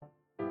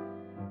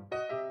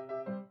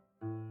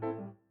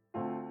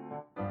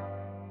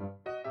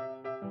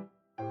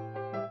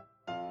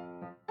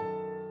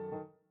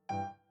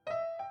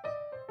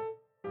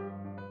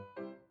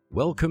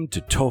Welcome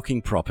to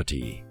Talking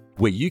Property,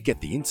 where you get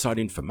the inside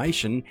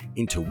information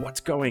into what's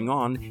going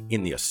on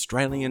in the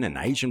Australian and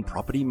Asian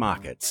property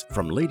markets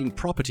from leading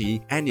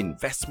property and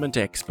investment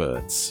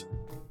experts.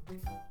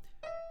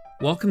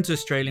 Welcome to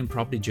Australian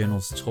Property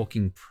Journal's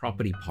Talking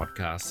Property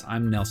podcast.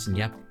 I'm Nelson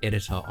Yap,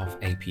 editor of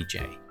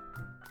APJ.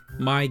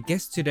 My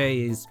guest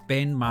today is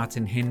Ben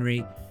Martin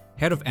Henry,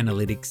 Head of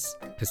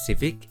Analytics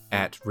Pacific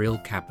at Real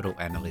Capital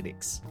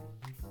Analytics.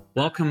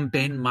 Welcome,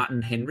 Ben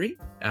Martin Henry,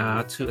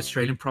 to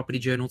Australian Property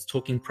Journal's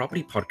Talking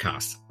Property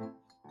podcast.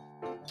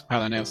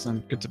 Hello,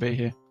 Nelson. Good to be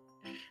here.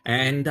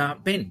 And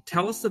Ben,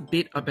 tell us a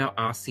bit about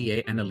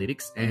RCA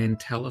Analytics and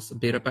tell us a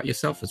bit about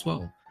yourself as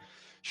well.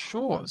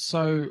 Sure.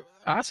 So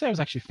RCA was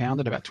actually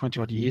founded about 20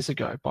 odd years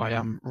ago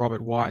by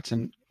Robert White.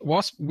 And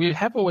whilst we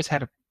have always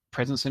had a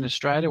presence in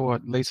Australia, or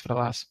at least for the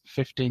last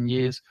 15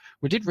 years,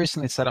 we did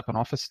recently set up an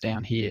office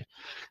down here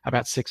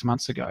about 6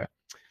 months ago.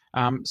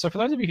 So for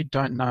those of you who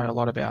don't know a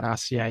lot about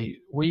RCA,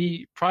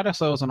 we pride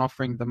ourselves on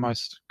offering the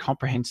most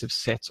comprehensive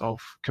set of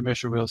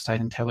commercial real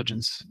estate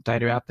intelligence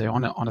data out there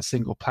on a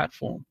single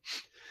platform.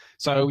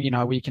 So,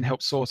 we can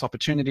help source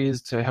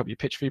opportunities to help you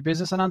pitch for your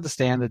business and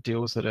understand the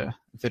deals that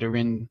are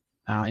in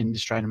the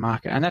Australian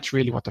market. And that's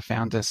really what the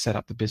founders set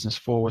up the business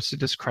for, was to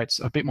just create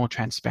a bit more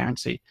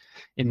transparency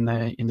in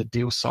the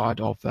deal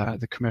side of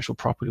the commercial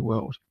property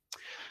world.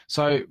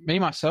 So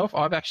myself,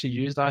 I've actually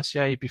used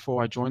RCA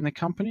before I joined the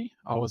company.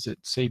 I was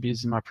at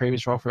CBIZ in my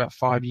previous role for about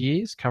 5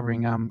 years,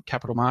 covering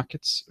capital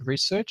markets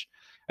research,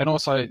 and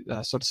also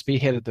sort of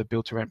spearheaded the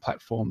Build to Rent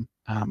platform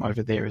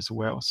over there as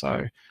well.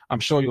 So I'm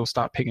sure you'll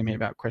start picking me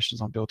about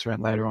questions on Build to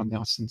Rent later on,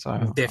 Nelson.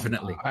 So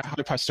definitely, I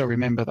hope I still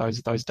remember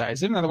those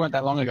days, even though they weren't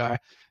that long ago.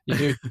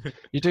 You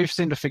do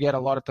seem to forget a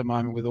lot at the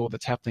moment with all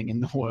that's happening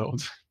in the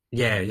world.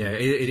 Yeah.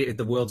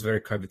 The world's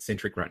very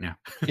COVID-centric right now.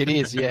 It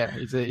is, yeah.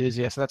 It is,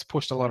 yeah. So that's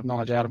pushed a lot of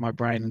knowledge out of my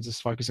brain and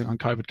just focusing on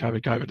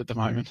COVID at the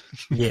moment.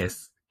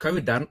 Yes.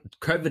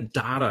 COVID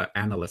data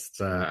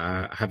analysts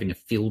are having a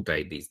field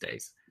day these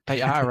days.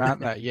 They are, aren't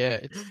they?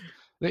 Yeah.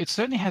 It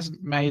certainly has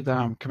made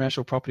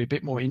commercial property a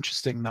bit more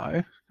interesting,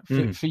 though.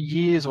 For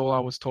years, all I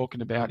was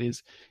talking about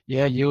is,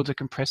 yields are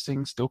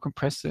compressing, still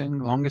compressing,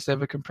 longest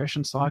ever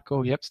compression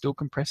cycle, still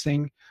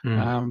compressing.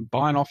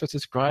 Buying office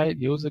is great,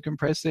 yields are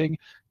compressing.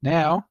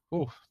 Now,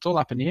 it's all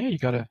up in the air. You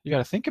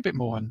gotta think a bit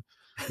more and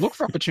look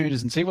for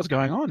opportunities and see what's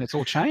going on. It's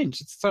all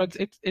changed. So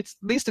it's at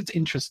least it's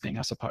interesting,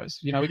 I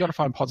suppose. We got to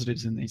find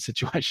positives in these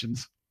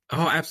situations.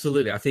 Oh,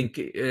 absolutely. I think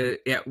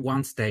at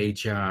one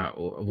stage,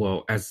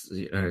 as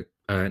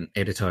an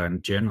editor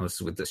and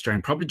journalist with the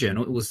Australian Property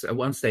Journal, it was at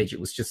one stage it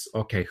was just,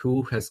 okay,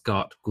 who has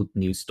got good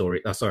news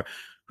story?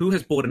 Who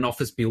has bought an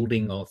office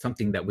building or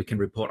something that we can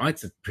report?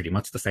 It's pretty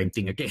much the same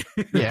thing again.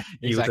 Yeah,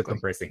 Yields are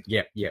compressing.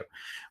 Yeah.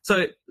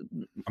 So,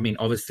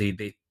 obviously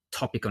the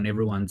topic on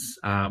everyone's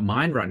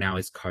mind right now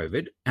is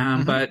COVID,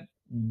 but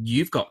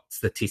you've got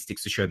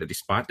statistics to show that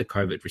despite the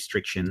COVID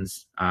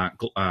restrictions,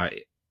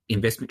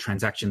 investment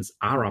transactions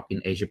are up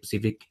in Asia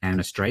Pacific and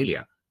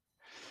Australia.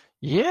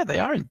 Yeah, they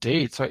are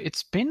indeed. So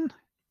it's been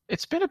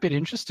a bit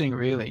interesting,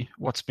 really,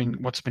 what's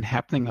been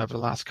happening over the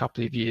last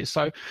couple of years.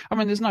 So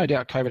there's no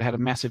doubt COVID had a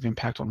massive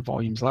impact on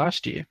volumes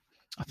last year.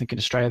 I think in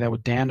Australia they were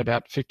down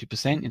about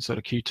 50% in sort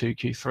of Q2,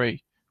 Q3,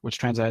 which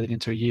translated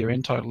into a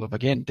year-end total of,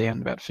 again,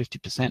 down about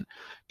 50%.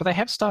 But they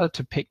have started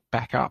to pick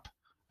back up.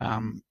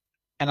 And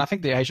I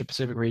think the Asia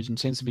Pacific region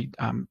seems to be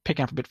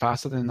picking up a bit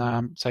faster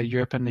than, say,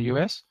 Europe and the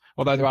US,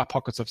 although there are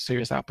pockets of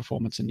serious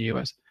outperformance in the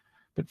US.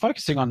 But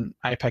focusing on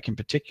APAC in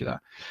particular,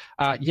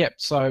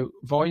 so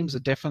volumes are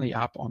definitely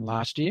up on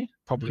last year,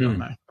 probably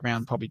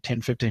around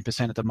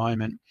 10-15% at the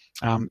moment.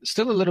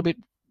 Still a little bit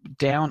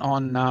down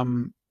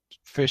on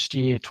first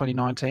year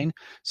 2019.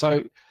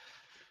 So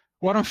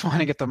what I'm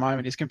finding at the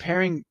moment is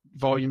comparing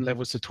volume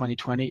levels to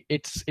 2020,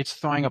 it's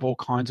throwing up all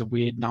kinds of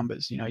weird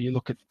numbers. You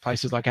look at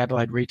places like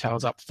Adelaide retail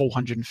is up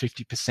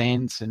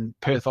 450% and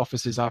Perth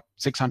office is up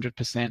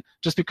 600%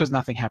 just because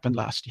nothing happened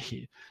last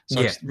year.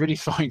 So it's really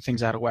throwing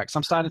things out of whack. So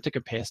I'm starting to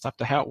compare stuff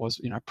to how it was,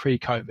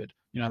 pre-COVID.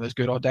 Those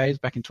good old days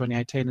back in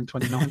 2018 and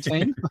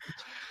 2019.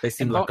 They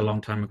seem like a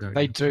long time ago.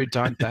 They do,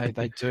 don't they?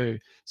 They do.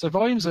 So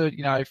volumes are,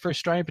 for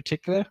Australia in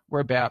particular,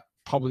 we're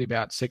probably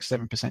about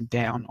 6-7%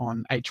 down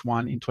on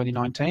H1 in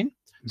 2019.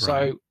 Right.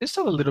 So there's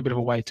still a little bit of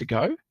a way to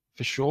go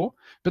for sure.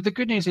 But the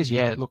good news is,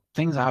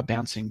 things are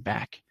bouncing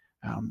back.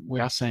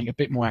 We are seeing a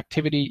bit more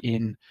activity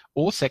in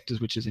all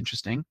sectors, which is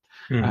interesting.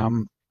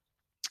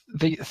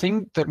 The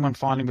thing that I'm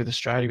finding with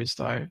Australia is,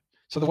 though,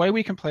 so the way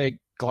we compare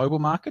global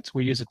markets,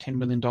 we use a $10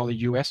 million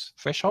US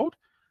threshold.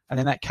 And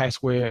in that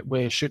case,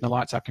 we're shooting the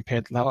lights out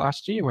compared to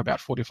last year. We're about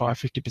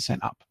 45-50%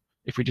 up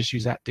if we just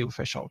use that deal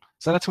threshold.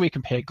 So that's how we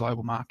compare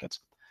global markets.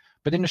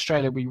 But in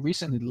Australia, we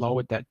recently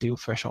lowered that deal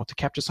threshold to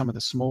capture some of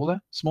the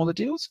smaller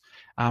deals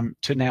to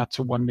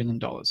 $1 million.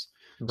 Right.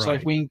 So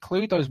if we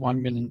include those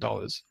 $1 million,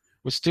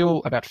 we're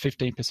still about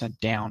 15%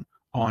 down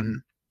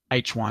on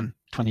H1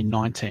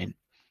 2019.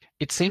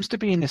 It seems to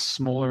be in this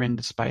smaller end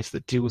of space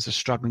that deals are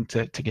struggling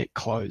to get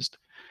closed.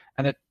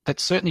 And that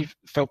certainly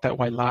felt that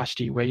way last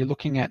year, where you're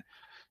looking at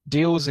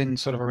deals in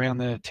sort of around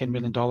the $10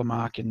 million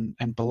mark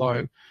and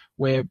below,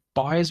 where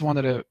buyers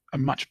wanted a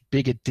much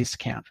bigger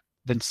discount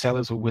than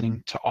sellers were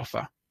willing to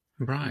offer.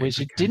 Right. Whereas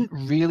you didn't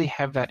really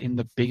have that in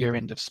the bigger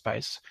end of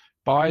space.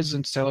 Buyers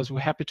and sellers were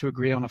happy to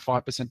agree on a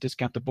 5%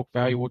 discount to book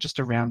value or just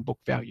around book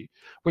value,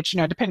 which,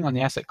 depending on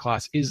the asset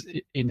class, is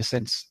in a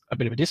sense a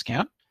bit of a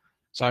discount.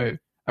 So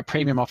a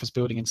premium office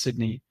building in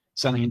Sydney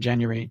selling in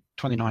January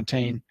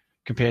 2019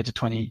 compared to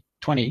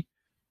 2020,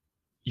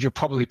 you're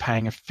probably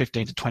paying a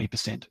 15 to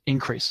 20%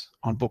 increase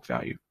on book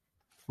value.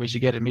 Whereas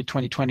you get at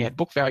mid-2020 at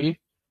book value,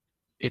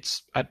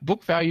 it's at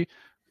book value,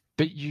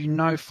 but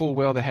full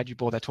well that had you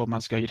bought that 12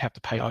 months ago, you'd have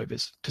to pay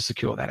overs to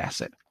secure that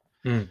asset.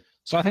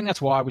 So I think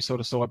that's why we sort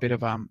of saw a bit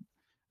of a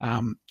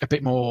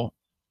bit more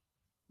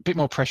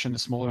pressure in the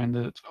smaller end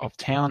of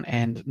town,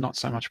 and not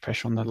so much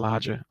pressure on the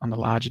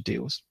larger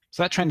deals.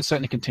 So that trend has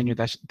certainly continued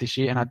this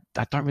year, and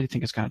I don't really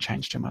think it's going to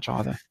change too much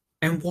either.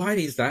 And why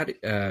is that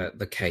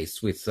the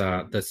case with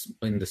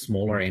in the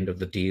smaller end of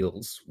the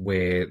deals,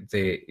 where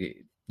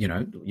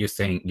you're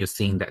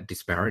seeing that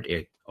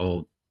disparity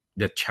or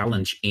the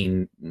challenge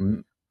in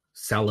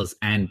sellers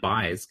and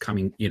buyers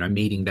coming,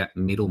 meeting that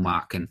middle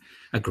mark and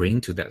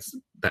agreeing to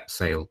that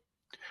sale?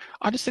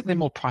 I just think they're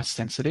more price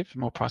sensitive,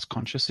 more price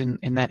conscious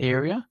in that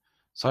area.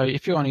 So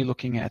if you're only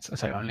looking at, I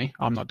say only,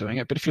 I'm not doing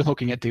it, but if you're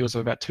looking at deals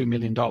of about $2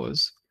 million,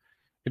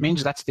 it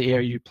means that's the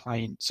area you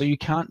play in. So you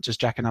can't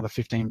just jack another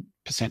 15%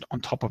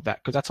 on top of that,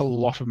 because that's a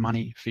lot of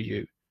money for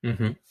you.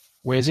 Mm-hmm.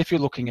 Whereas if you're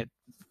looking at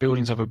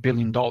buildings of $1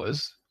 billion,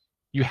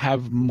 you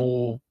have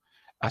more,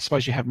 I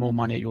suppose you have more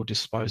money at your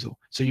disposal.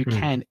 So you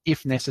can,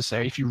 if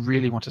necessary, if you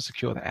really want to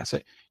secure the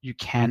asset, you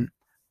can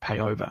pay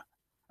over.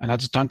 And I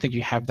just don't think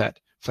you have that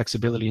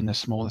flexibility in the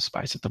smaller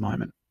space at the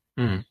moment.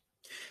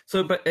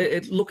 So, but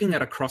looking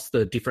at across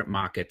the different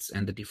markets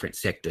and the different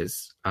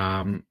sectors,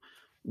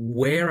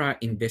 where are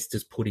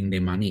investors putting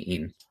their money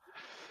in?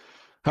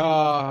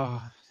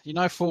 You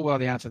know full well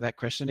the answer to that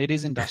question. It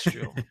is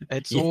industrial.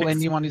 It's all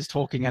anyone is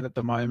talking at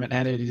the moment,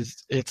 and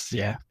it's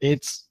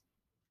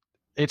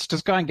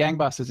just going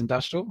gangbusters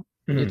industrial.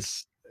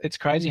 It's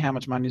crazy how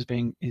much money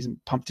is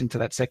pumped into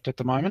that sector at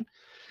the moment.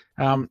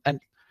 And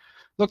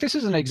look, this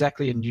isn't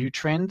exactly a new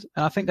trend,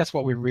 and I think that's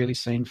what we've really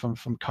seen from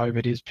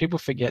COVID is people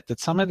forget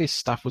that some of this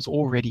stuff was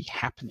already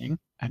happening,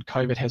 and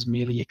COVID has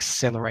merely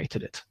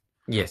accelerated it.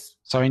 Yes.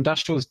 So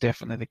industrial is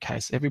definitely the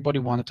case. Everybody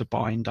wanted to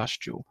buy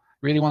industrial,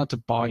 really wanted to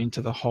buy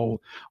into the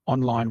whole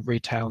online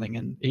retailing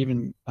and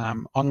even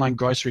online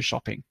grocery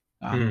shopping.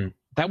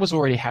 That was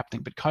already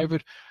happening, but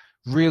COVID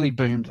really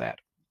boomed that.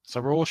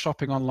 So we're all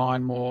shopping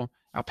online more.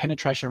 Our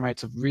penetration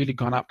rates have really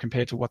gone up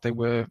compared to what they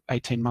were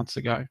 18 months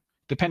ago.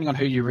 Depending on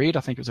who you read,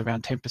 I think it was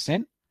around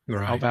 10%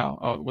 of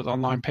our with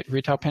online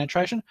retail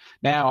penetration.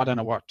 Now, I don't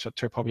know what,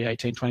 to probably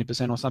 18,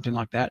 20% or something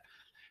like that.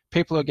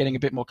 People are getting a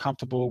bit more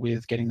comfortable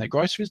with getting their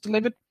groceries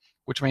delivered,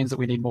 which means that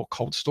we need more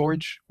cold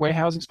storage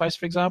warehousing space,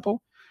 for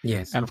example.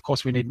 Yes. And of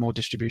course, we need more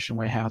distribution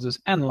warehouses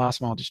and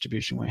last mile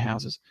distribution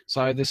warehouses.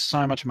 So there's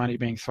so much money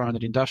being thrown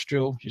at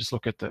industrial. You just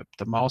look at the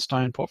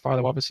Milestone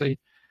portfolio, obviously,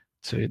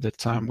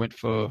 that went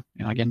for,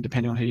 again,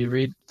 depending on who you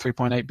read,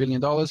 $3.8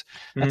 billion.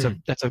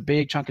 That's a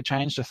big chunk of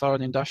change to throw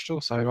at industrial.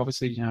 So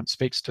obviously, it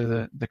speaks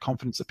to the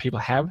confidence that people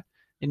have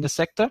in the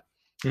sector.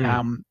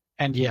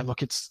 And yeah,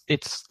 look,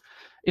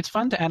 it's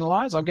fun to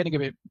analyze. I'm getting a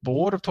bit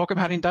bored of talking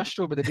about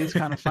industrial, but it is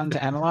kind of fun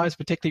to analyze,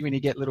 particularly when you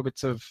get little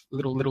bits of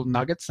little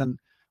nuggets. And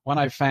one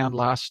I found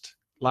last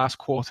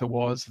quarter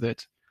was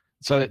that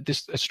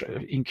this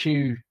in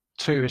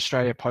Q2,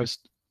 Australia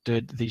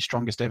posted the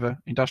strongest ever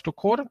industrial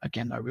quarter.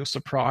 Again, no real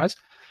surprise.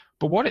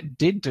 But what it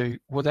did do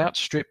was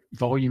outstrip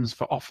volumes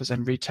for office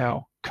and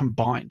retail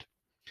combined.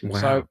 Wow.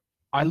 So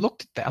I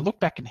looked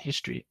back in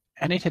history,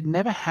 and it had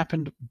never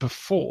happened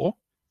before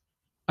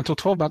until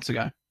 12 months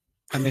ago,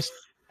 and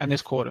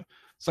this quarter.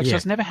 So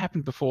it's never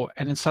happened before,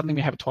 and then suddenly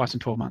we have it twice in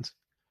 12 months.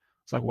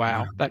 It's like,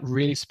 wow, that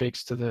really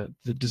speaks to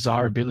the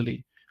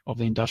desirability of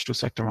the industrial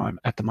sector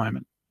at the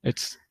moment.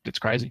 It's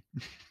crazy.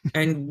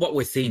 And what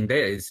we're seeing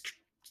there is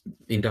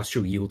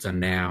industrial yields are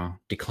now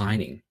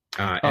declining.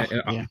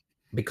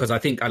 Because I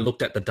think I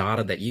looked at the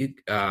data that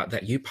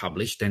you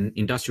published, and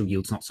industrial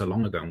yields not so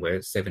long ago were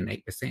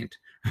 7-8%.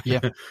 Yeah.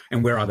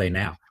 And where are they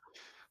now?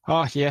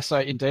 Oh yeah, so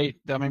indeed.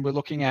 I mean, we're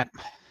looking at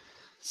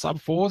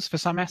sub fours for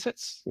some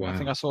assets. Wow. I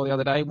think I saw the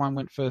other day one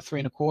went for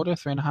 3.25,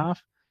 3.5,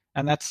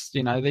 and that's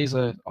these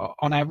are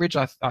on average.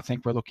 I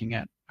think we're looking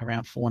at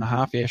around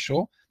 4.5. Yeah,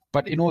 sure.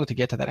 But in order to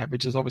get to that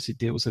average, there's obviously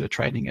deals that are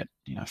trading at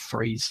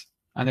threes,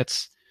 and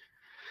it's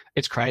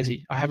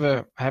crazy. I have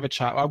a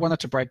chart. I wanted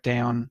to break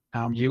down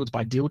yields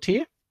by deal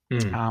tier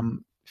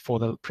for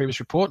the previous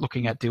report,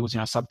 looking at deals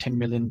sub 10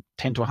 million,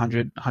 10 to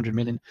 100, 100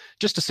 million,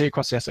 just to see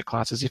across the asset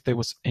classes if there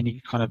was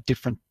any kind of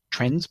different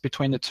trends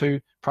between the two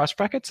price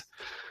brackets.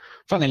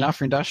 Funnily enough,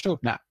 for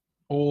industrial,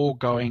 all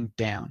going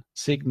down.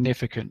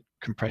 Significant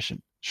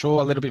compression.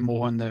 Sure, a little bit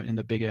more in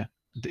the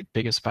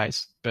bigger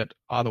space, but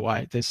either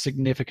way, there's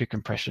significant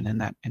compression in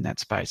that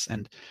space.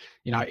 And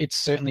it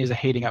certainly is a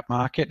heating up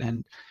market.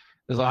 And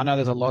I know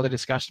there's a lot of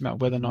discussion about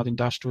whether or not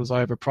industrial is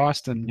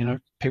overpriced. And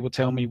people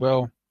tell me,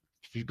 well,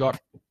 if you've got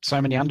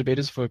so many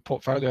underbidders for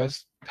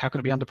portfolios, how can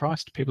it be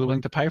underpriced? People are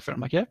willing to pay for it.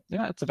 I'm like, yeah,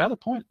 it's a valid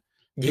point.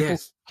 People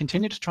Yes.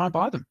 continue to try and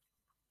buy them.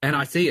 And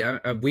I see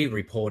we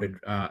reported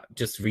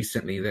just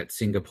recently that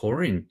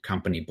Singaporean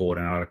company bought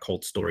another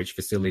cold storage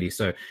facility.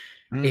 So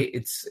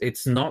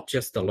it's not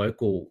just the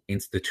local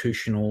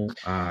institutional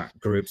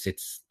groups,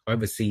 it's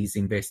overseas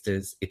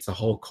investors. It's a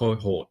whole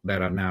cohort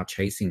that are now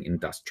chasing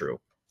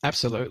industrial.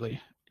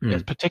 Absolutely. Yeah,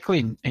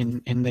 particularly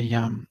in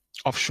the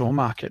offshore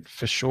market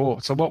for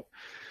sure. So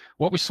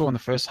what we saw in the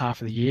first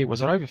half of the year was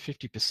that over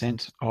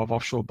 50% of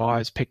offshore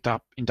buyers picked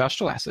up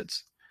industrial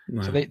assets.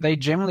 Wow. So they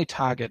generally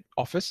target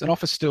office, and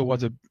office still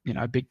was a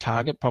big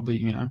target. Probably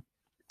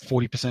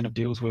 40% of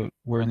deals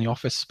were in the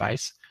office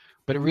space,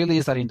 but it really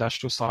is that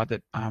industrial side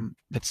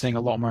that's seeing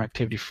a lot more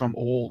activity from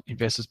all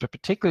investors, but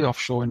particularly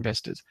offshore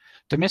investors.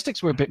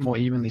 Domestics were a bit more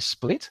evenly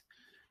split.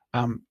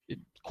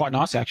 Quite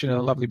nice, actually.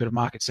 A lovely bit of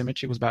market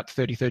symmetry. It was about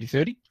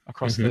 30-30-30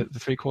 across the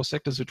three core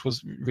sectors, which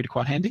was really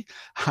quite handy.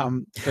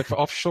 But for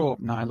offshore,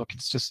 no, look,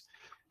 it's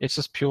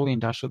just purely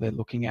industrial they're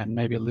looking at, and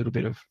maybe a little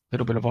bit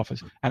of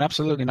office, and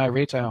absolutely no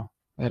retail.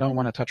 They don't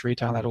want to touch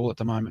retail at all at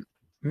the moment.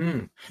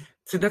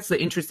 So that's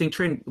the interesting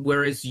trend.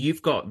 Whereas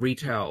you've got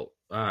retail,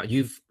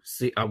 we've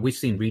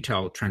seen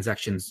retail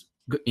transactions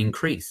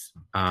increase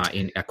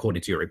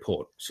according to your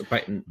report. So,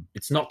 but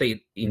it's not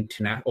the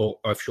internet or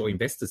offshore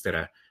investors that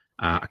are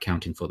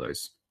accounting for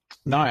those.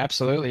 No,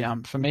 absolutely.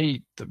 For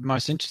me, the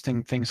most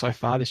interesting thing so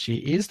far this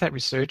year is that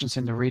resurgence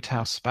in the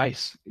retail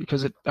space,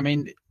 because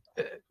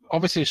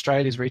obviously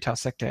Australia's retail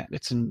sector,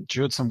 it's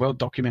endured some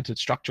well-documented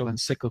structural and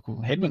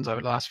cyclical headwinds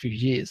over the last few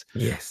years.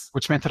 Yes.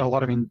 Which meant that a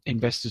lot of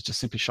investors just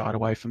simply shied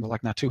away from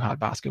too hard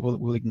basket,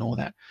 we'll ignore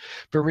that.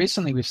 But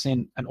recently we've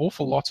seen an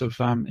awful lot of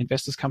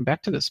investors come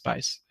back to this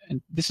space.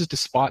 And this is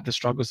despite the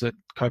struggles that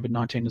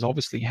COVID-19 has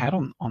obviously had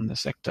on the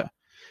sector.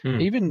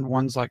 Even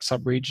ones like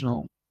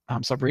sub-regional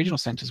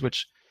centres,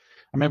 which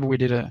I remember we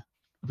did a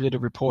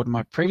report in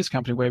my previous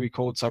company where we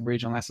called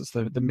sub-regional assets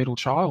the middle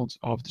child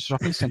of the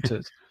shopping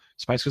centres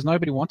space, because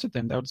nobody wanted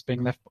them. They were just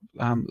being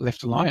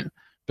left alone.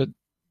 But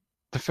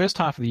the first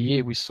half of the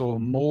year, we saw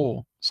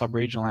more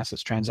sub-regional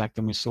assets transact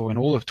than we saw in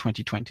all of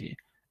 2020,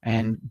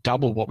 and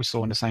double what we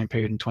saw in the same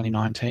period in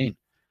 2019.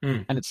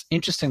 And it's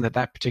interesting that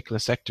particular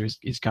sector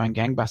is going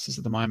gangbusters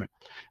at the moment.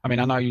 I mean,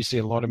 I know you see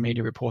a lot of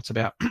media reports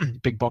about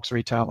big box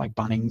retail like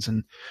Bunnings,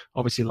 and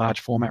obviously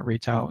large format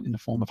retail in the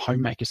form of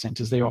homemaker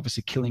centres. They're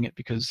obviously killing it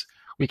because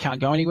we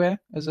can't go anywhere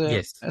as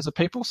a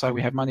people. So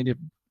we have money to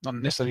not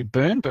necessarily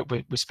burn, but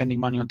we're spending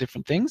money on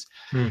different things.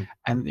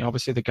 And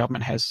obviously the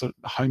government has sort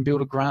of home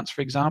builder grants,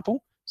 for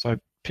example. So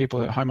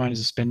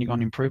homeowners are spending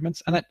on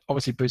improvements, and that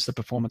obviously boosts the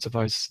performance of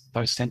those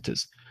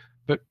centres.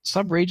 But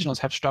sub-regionals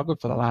have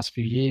struggled for the last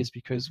few years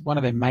because one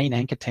of their main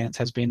anchor tenants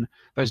has been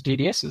those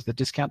DDSs, the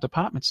discount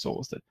department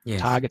stores, the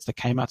Targets, the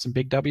Kmarts and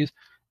Big Ws.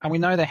 And we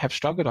know they have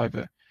struggled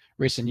over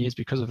recent years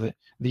because of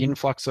the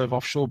influx of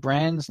offshore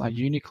brands like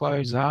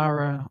Uniqlo,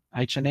 Zara,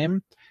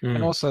 H&M,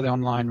 and also the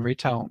online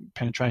retail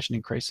penetration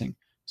increasing.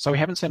 So we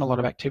haven't seen a lot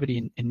of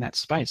activity in that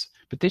space.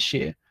 But this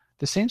year,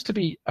 there seems to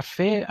be a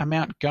fair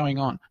amount going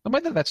on. And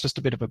whether that's just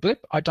a bit of a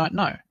blip, I don't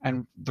know.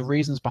 And the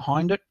reasons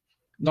behind it,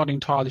 not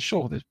entirely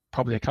sure. There's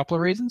probably a couple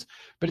of reasons,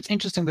 but it's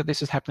interesting that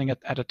this is happening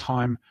at a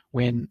time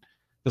when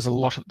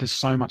there's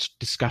so much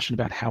discussion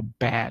about how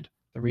bad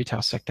the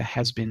retail sector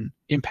has been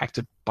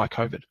impacted by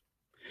COVID.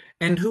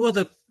 And who are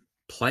the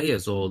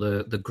players or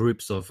the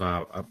groups of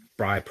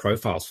buyer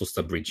profiles for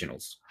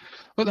sub-regionals?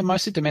 Well, they're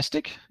mostly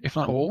domestic, if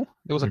not all.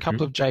 There was a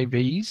couple of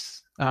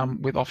JVs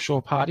with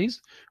offshore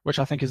parties, which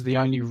I think is the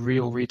only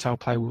real retail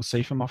play we'll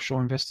see from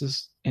offshore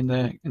investors in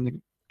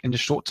the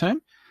short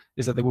term.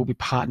 Is that they will be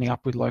partnering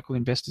up with local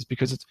investors,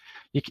 because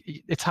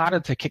it's harder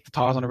to kick the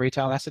tires on a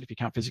retail asset if you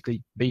can't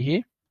physically be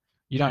here.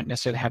 You don't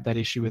necessarily have that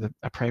issue with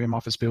a premium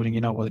office building.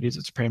 You know what it is.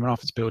 It's a premium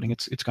office building.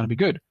 It's going to be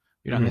good.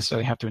 You don't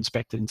necessarily have to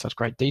inspect it in such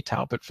great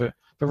detail. But for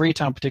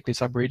retail, particularly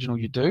sub-regional,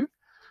 you do.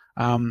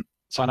 So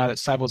I know that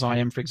Savills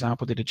IM, for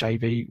example, did a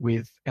JV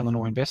with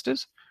Elanor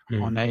Investors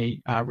on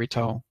a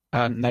retail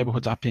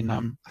neighbourhoods up in, I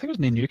think it was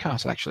near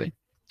Newcastle, actually.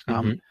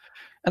 And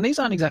these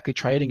aren't exactly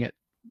trading at,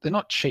 they're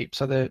not cheap.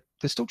 So they're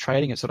still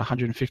trading at sort of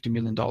 $150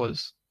 million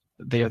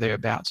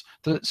thereabouts.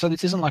 So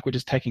this isn't like we're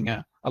just taking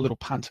a little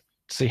punt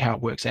to see how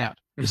it works out.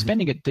 We're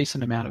spending a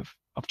decent amount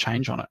of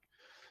change on it.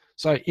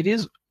 So it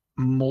is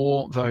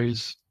more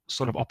those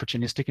sort of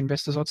opportunistic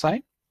investors, I'd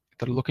say,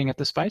 that are looking at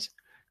the space.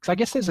 Because I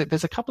guess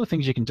there's a couple of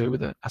things you can do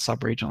with a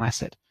sub-regional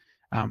asset.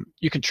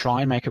 You can try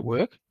and make it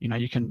work.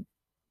 You can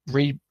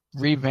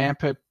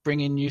revamp it, bring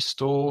in new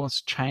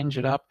stores, change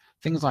it up,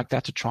 things like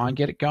that to try and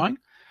get it going.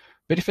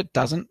 But if it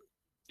doesn't,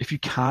 if you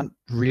can't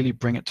really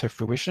bring it to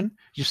fruition,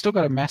 you've still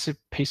got a massive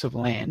piece of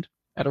land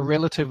at a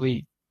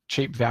relatively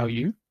cheap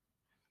value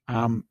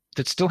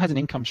that still has an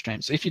income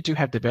stream. So if you do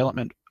have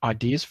development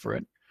ideas for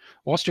it,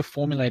 whilst you're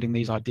formulating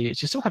these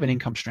ideas, you still have an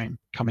income stream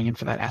coming in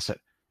for that asset,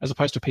 as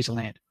opposed to a piece of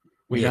land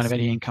where you don't have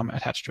any income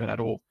attached to it at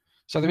all.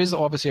 So there is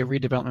obviously a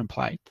redevelopment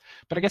play.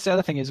 But I guess the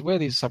other thing is where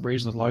these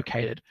sub-regions are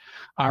located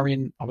are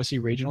in obviously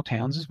regional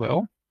towns as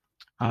well.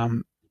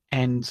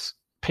 And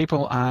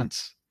people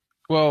aren't,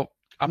 well,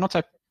 I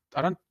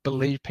don't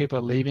believe people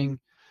are leaving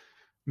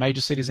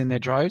major cities in their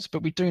droves,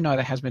 but we do know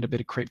there has been a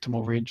bit of creep to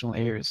more regional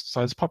areas.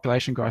 So there's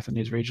population growth in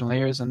these regional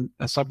areas, and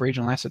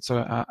sub-regional assets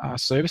are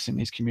servicing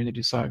these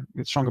communities. So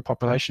with stronger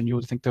population, you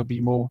would think there'll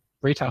be more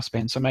retail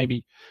spend. So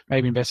maybe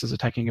investors are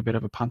taking a bit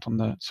of a punt on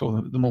the sort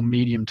of the more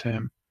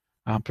medium-term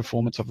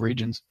performance of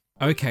regions.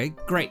 Okay,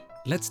 great.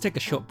 Let's take a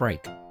short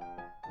break.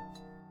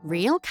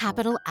 Real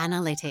Capital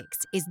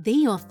Analytics is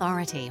the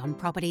authority on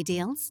property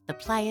deals, the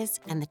players,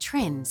 and the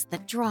trends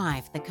that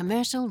drive the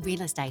commercial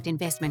real estate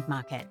investment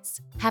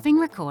markets. Having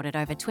recorded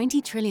over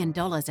 $20 trillion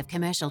of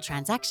commercial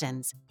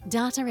transactions,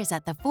 data is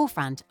at the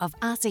forefront of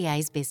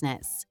RCA's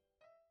business.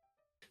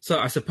 So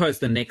I suppose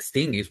the next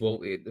thing is,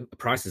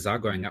 prices are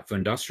going up for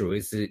industrial.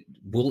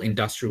 Will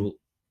industrial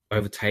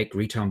overtake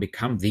retail and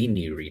become the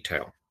new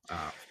retail? It's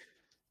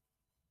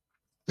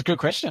a good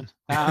question.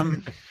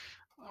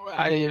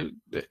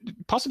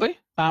 Possibly.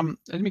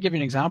 Let me give you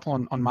an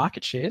example on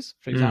market shares,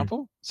 for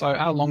example. So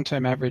our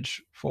long-term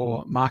average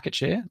for market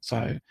share,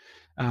 so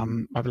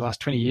over the last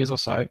 20 years or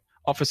so,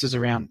 office is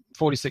around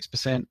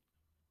 46%,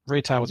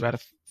 retail was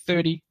about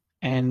 30%,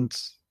 and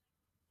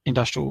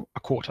industrial a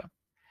quarter.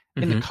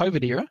 In the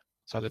COVID era,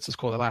 so let's just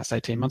call the last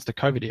 18 months the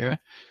COVID era,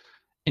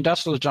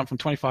 industrial has jumped from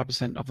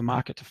 25% of the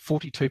market to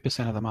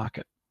 42% of the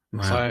market.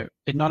 Wow. So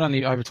it not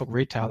only overtook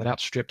retail, it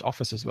outstripped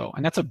office as well.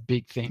 And that's a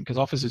big thing because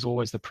office is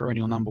always the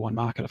perennial number one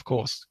market, of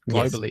course,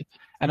 globally.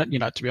 Yes.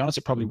 And, to be honest,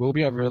 it probably will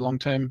be over a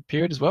long-term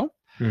period as well.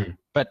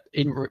 But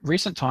in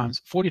recent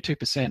times,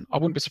 42%, I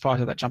wouldn't be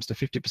surprised if that jumps to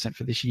 50%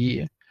 for this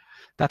year.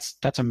 That's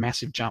a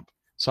massive jump.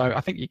 So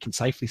I think you can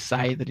safely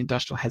say that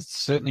industrial has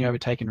certainly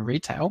overtaken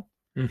retail.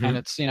 And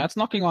it's it's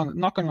knocking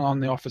on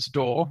the office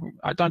door.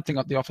 I don't think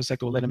the office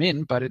sector will let them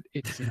in, but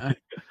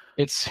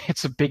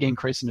it's a big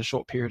increase in a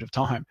short period of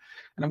time.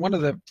 And one of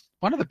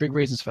the big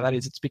reasons for that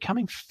is it's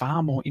becoming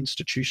far more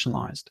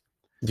institutionalized.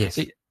 Yes.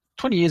 See,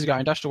 20 years ago,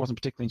 industrial wasn't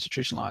particularly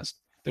institutionalized.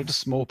 They were just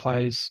small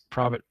players,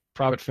 private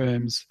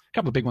firms, a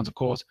couple of big ones, of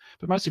course,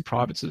 but mostly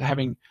privates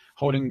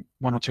holding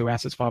one or two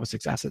assets, 5 or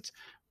 6 assets.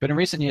 But in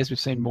recent years, we've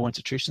seen more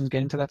institutions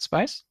get into that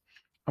space.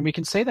 And we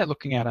can see that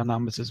looking at our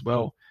numbers as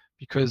well,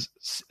 because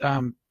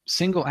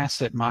single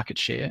asset market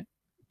share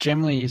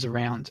generally is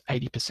around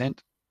 80%,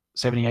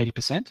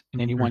 70-80% in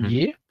any one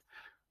year.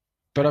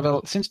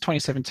 But since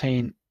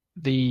 2017,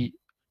 the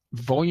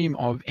volume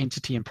of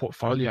entity and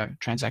portfolio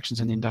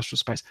transactions in the industrial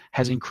space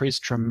has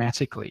increased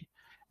dramatically.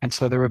 And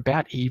so they're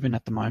about even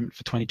at the moment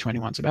for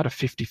 2021. It's about a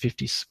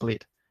 50-50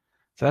 split.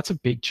 So that's a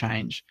big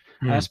change.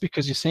 And that's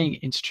because you're seeing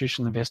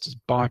institutional investors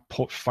buy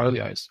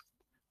portfolios,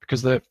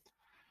 because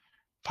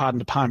pardon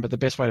the pun, but the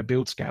best way to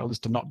build scale is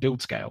to not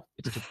build scale.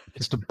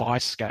 It's to buy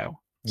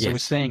scale. Yes. So we're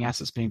seeing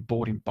assets being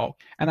bought in bulk.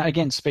 And that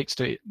again speaks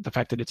to the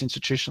fact that it's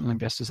institutional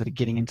investors that are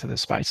getting into the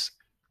space.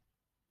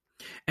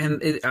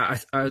 And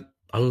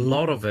a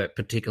lot of it,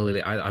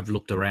 particularly I've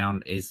looked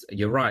around, is,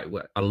 you're right,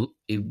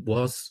 it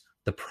was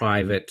the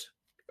private,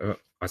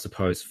 I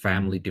suppose,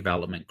 family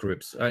development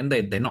groups. And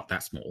they're not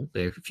that small.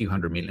 They're a few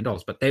 $100 million,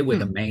 but they were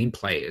the main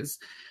players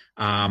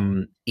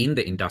in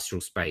the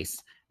industrial space.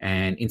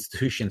 And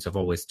institutions have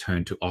always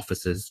turned to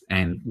offices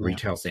and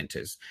retail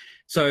centers.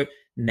 So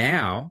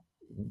now,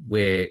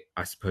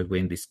 I suppose we're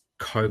in this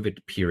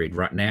COVID period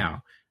right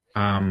now,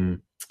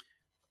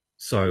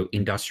 so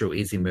industrial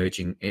is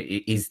emerging,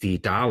 is the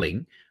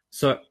darling.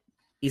 So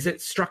is it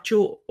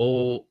structural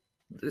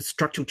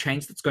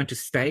change that's going to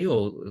stay,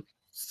 or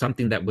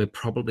something that we're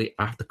probably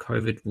after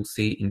COVID will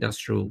see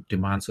industrial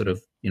demand sort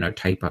of,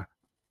 taper?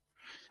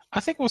 I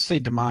think we'll see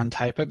demand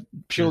taper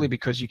purely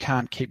because you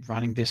can't keep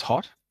running this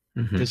hot.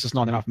 There's just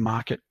not enough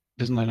market.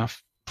 There's not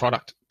enough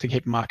product to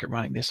keep market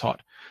running this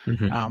hot.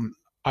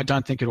 I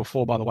don't think it'll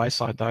fall by the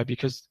wayside though,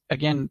 because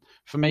again,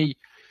 for me,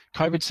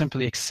 COVID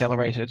simply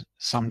accelerated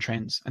some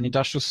trends, and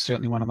industrial is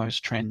certainly one of those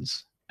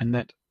trends. And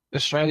that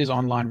Australia's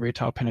online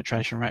retail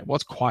penetration rate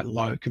was quite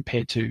low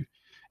compared to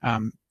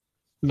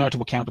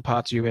notable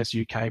counterparts, US,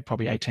 UK,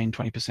 probably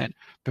 18-20%,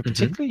 but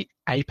particularly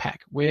APAC,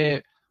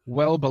 we're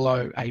well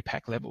below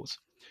APAC levels.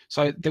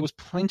 So there was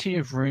plenty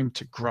of room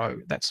to grow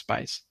that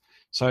space.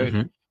 So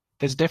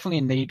there's definitely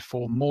a need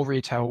for more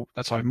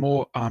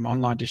more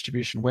online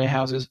distribution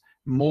warehouses,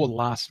 more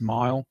last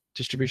mile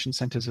distribution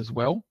centers as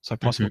well. So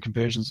possible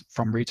conversions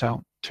from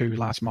retail to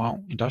last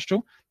mile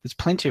industrial. There's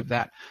plenty of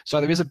that.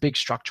 So there is a big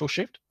structural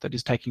shift that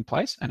is taking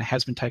place, and it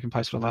has been taking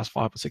place for the last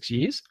 5 or 6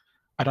 years.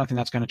 I don't think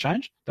that's going to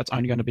change. That's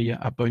only going to be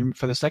a boom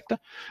for the sector.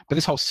 But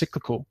this whole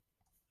cyclical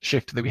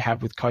shift that we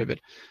have with COVID,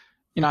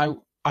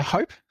 I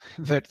hope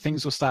that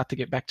things will start to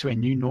get back to a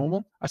new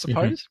normal, I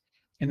suppose,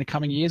 in the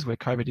coming years, where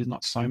COVID is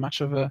not so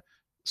much of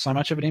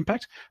an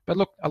impact. But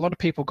look, a lot of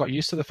people got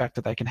used to the fact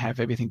that they can have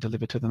everything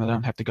delivered to them. They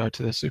don't have to go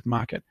to the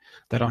supermarket.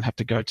 They don't have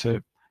to go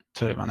to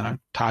I don't know,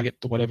 Target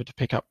or whatever to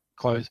pick up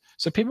clothes.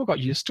 So people got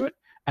used to it.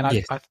 And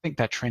I think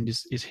that trend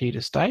is here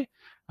to stay.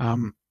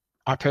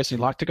 I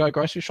personally like to go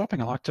grocery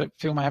shopping. I like to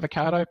fill my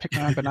avocado, pick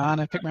my own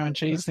banana, pick my own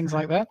cheese, things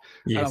like that.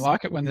 Yes. I don't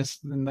like it when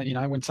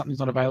when something's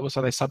not available,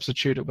 so they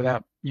substitute it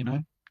without,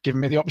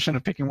 given me the option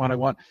of picking one I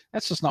want.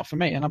 That's just not for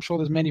me. And I'm sure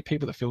there's many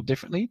people that feel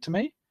differently to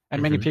me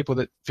and many people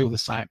that feel the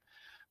same.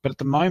 But at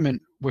the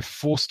moment, we're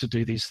forced to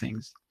do these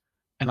things.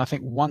 And I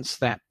think once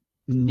that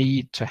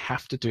need to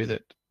have to do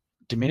that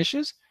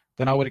diminishes,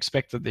 then I would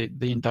expect that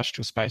the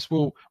industrial space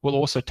will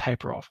also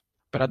taper off.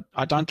 But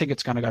I don't think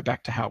it's going to go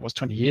back to how it was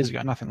 20 years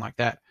ago, nothing like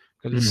that,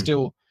 because it's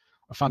still,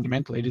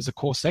 fundamentally, it is a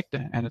core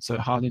sector, and it's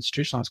a highly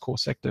institutionalized core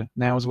sector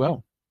now as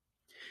well.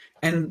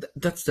 And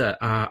that's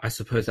I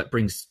suppose that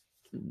brings,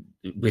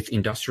 with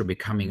industrial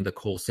becoming the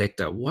core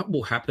sector, what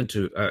will happen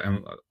to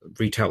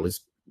retail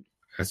is,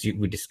 as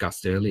we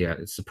discussed earlier,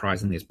 it's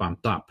surprisingly has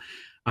bumped up.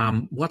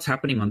 What's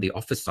happening on the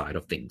office side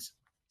of things?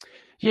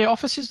 Yeah,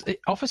 office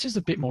is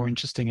a bit more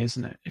interesting,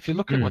 isn't it? If you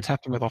look at what's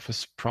happening with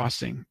office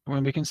pricing,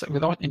 when we can say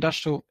with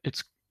industrial,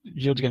 its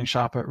yields are getting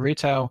sharper.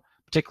 Retail,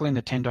 particularly in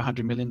the $10 to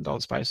 $100 million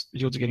space,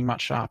 yields are getting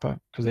much sharper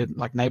because they're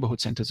like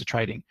neighborhood centers are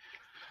trading.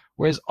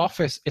 Whereas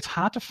office, it's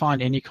hard to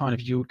find any kind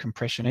of yield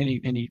compression,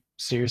 any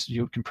serious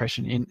yield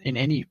compression in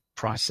any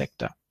price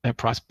sector,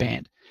 price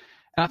band.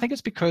 And I think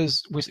it's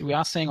because we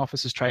are seeing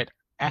offices trade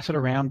at or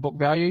around book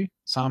value,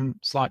 some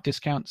slight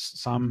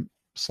discounts, some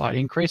slight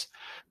increase,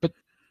 but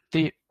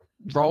the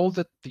role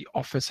that the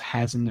office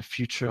has in the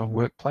future of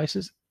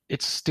workplaces,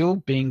 it's still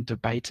being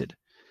debated.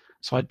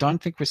 So I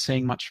don't think we're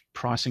seeing much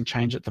pricing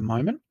change at the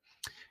moment.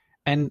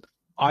 And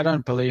I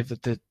don't believe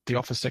that the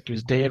office sector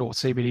is dead or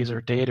CBDs are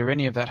dead or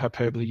any of that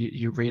hyperbole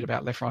you read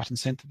about left, right, and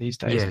center these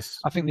days. Yes.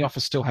 I think the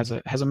office still has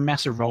a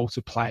massive role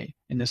to play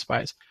in this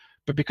space.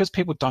 But because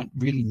people don't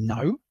really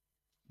know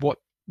what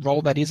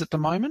role that is at the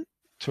moment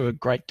to a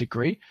great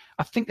degree,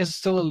 I think there's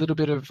still a little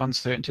bit of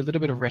uncertainty, a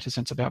little bit of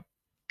reticence about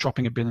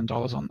dropping $1 billion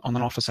on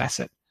an office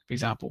asset, for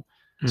example.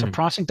 So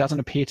pricing doesn't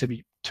appear to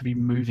be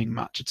moving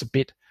much. It's a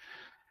bit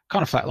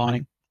kind of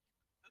flatlining.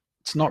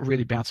 It's not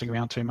really bouncing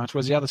around too much.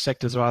 Whereas the other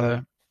sectors are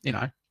either,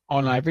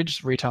 on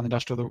average, retail and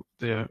industrial,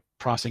 the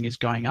pricing is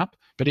going up.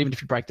 But even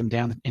if you break them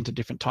down into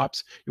different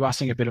types, you are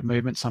seeing a bit of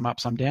movement, some up,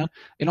 some down.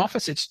 In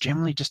office, it's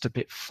generally just a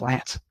bit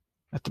flat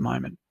at the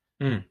moment.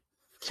 So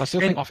I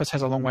still think office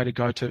has a long way to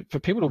go for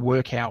people to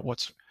work out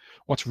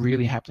what's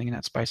really happening in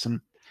that space.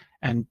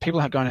 And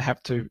people are going to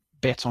have to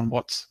bet on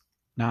what's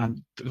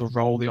the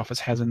role the office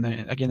has in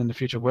the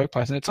future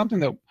workplace. And it's something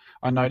that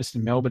I noticed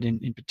in Melbourne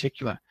in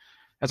particular.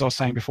 As I was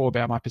saying before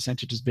about my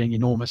percentages being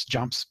enormous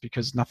jumps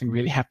because nothing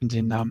really happened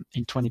in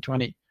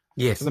 2020.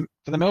 Yes.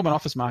 For the Melbourne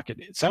office market,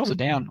 sales are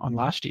down on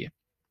last year.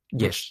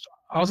 Yes.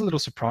 I was a little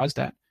surprised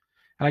at.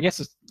 And I guess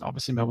it's,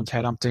 obviously Melbourne's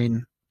had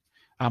umpteen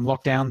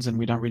lockdowns and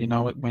we don't really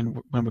know when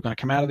we're going to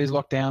come out of these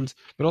lockdowns.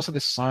 But also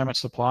there's so much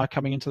supply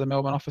coming into the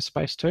Melbourne office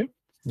space too.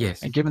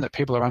 Yes. And given that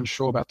people are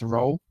unsure about the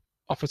role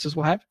offices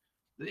will have,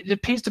 it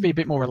appears to be a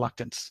bit more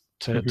reluctance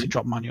to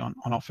drop money on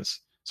office.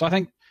 So I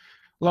think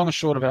long and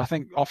short of it, I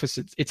think office,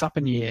 it's up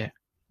in the air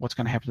what's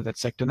going to happen to that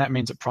sector. And that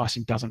means that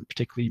pricing doesn't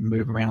particularly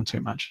move around too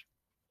much.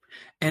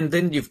 And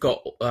then you've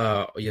got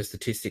your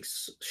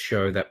statistics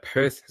show that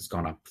Perth has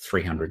gone up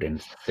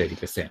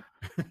 330%.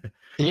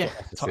 Yeah,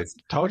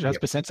 told you, those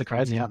percents are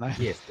crazy, aren't they?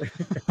 Yes.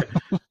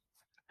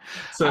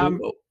 So,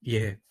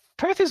 yeah.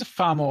 Perth is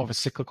far more of a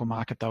cyclical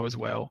market though as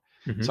well.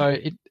 So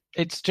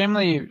it's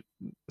generally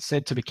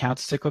said to be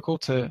counter-cyclical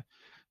to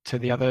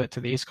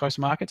the East Coast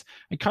markets.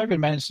 And COVID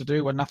managed to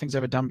do what nothing's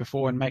ever done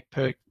before and make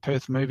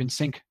Perth move in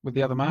sync with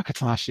the other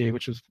markets last year,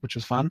 which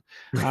was fun.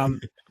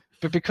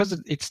 But because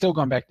it's still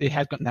gone back, it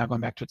has now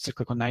gone back to its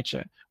cyclical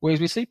nature.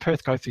 Whereas we see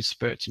Perth go through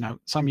spurts.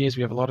 Some years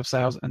we have a lot of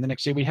sales, and the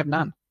next year we have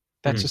none.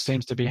 That just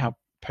seems to be how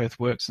Perth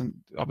works. And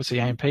obviously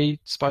AMP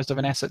disposed of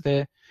an asset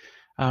there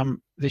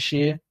this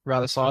year,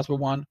 rather sizable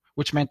one,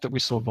 which meant that we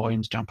saw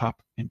volumes jump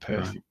up in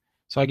Perth. Right.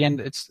 So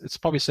again, it's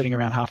probably sitting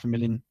around $500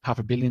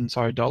 million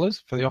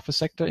for the office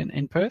sector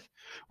in Perth,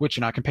 which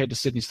compared to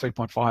Sydney's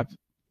 3.5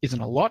 isn't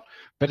a lot,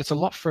 but it's a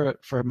lot for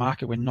a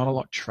market where not a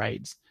lot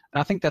trades. And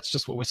I think that's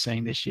just what we're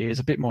seeing this year is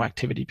a bit more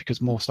activity because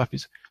more stuff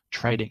is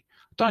trading.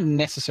 I don't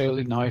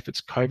necessarily know if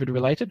it's COVID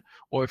related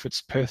or if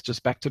it's Perth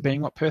just back to being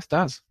what Perth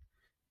does.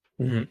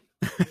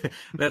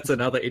 That's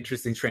another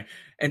interesting trend.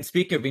 And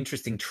speaking of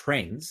interesting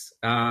trends,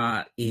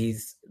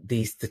 is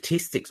the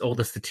statistics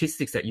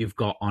that you've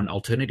got on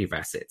alternative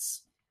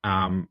assets.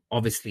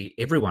 Obviously,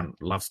 everyone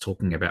loves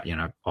talking about,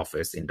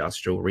 office,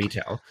 industrial,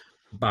 retail,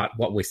 but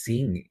what we're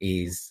seeing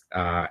is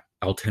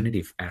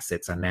alternative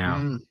assets are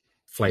now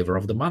flavor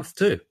of the month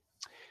too.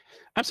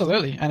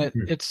 Absolutely. And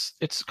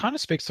it's kind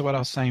of speaks to what I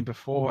was saying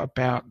before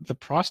about the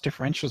price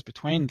differentials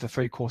between the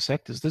three core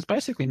sectors. There's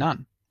basically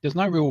none. There's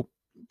no real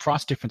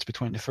price difference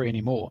between the three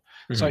anymore.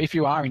 So if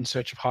you are in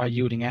search of high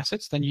yielding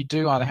assets, then you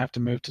do either have to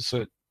move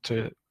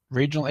to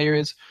regional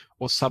areas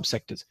or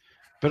subsectors,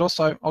 but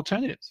also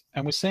alternatives.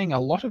 And we're seeing a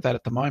lot of that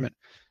at the moment,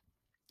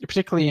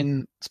 particularly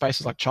in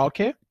spaces like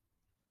childcare.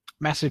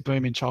 Massive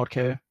boom in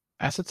childcare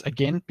assets,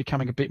 again,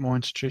 becoming a bit more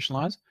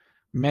institutionalized.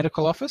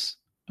 Medical office.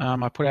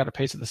 I put out a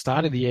piece at the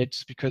start of the year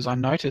just because I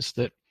noticed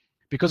that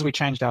because we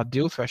changed our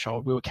deal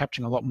threshold, we were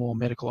capturing a lot more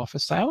medical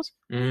office sales.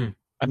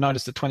 I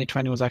noticed that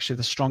 2020 was actually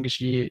the strongest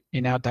year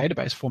in our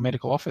database for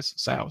medical office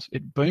sales.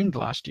 It boomed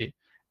last year.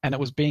 And it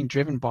was being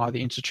driven by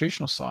the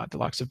institutional side, the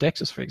likes of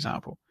Dexus, for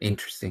example.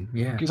 Interesting.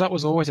 Yeah. Because that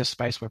was always a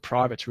space where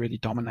privates really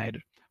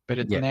dominated.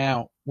 But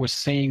now we're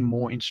seeing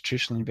more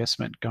institutional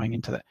investment going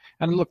into that.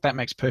 And look, that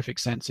makes perfect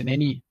sense in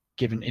any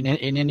given in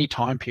any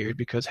time period,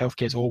 because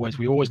healthcare is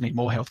we always need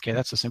more healthcare.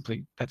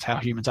 That's how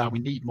humans are. We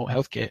need more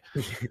healthcare.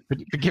 but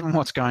given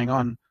what's going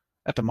on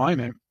at the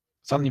moment,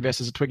 some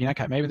investors are twigging,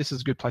 okay, maybe this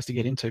is a good place to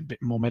get into, a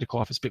bit more medical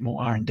office, a bit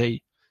more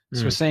R&D.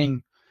 So we're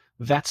seeing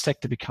that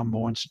sector become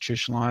more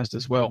institutionalized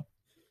as well.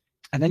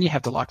 And then you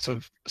have the likes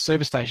of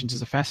service stations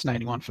is a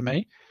fascinating one for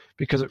me,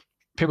 because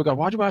people go,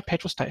 why do you buy a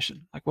petrol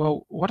station? Like,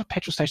 well, what do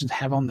petrol stations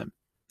have on them?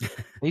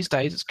 These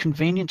days, it's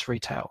convenience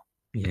retail.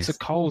 Yes. It's a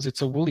Coles,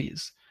 it's a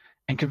Woolies.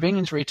 And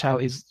convenience retail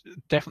is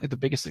definitely the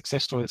biggest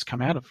success story that's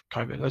come out of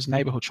COVID. Those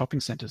neighborhood shopping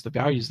centers, the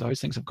values those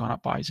things have gone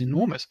up by is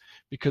enormous,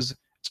 because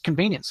it's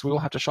convenience. We all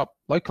have to shop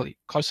locally,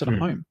 closer to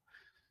home.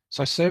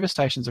 So service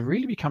stations are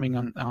really becoming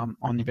on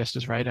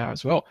investors' radar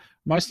as well,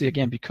 mostly,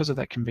 again, because of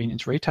that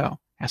convenience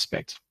retail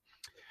aspect.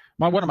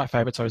 One of my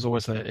favorites is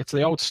always it's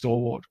the old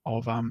stalwart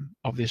of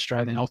the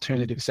Australian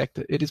alternative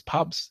sector. It is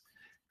pubs.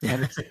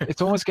 And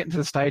it's almost getting to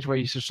the stage where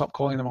you should stop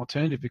calling them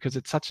alternative, because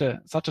it's such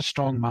a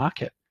strong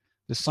market.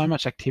 There's so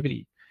much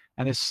activity,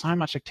 and there's so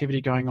much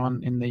activity going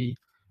on in the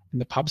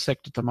pub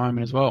sector at the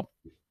moment as well.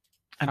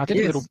 And I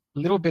did a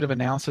little bit of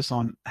analysis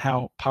on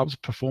how pubs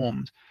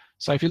performed.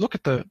 So if you look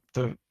at the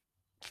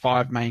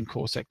 5 main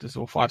core sectors,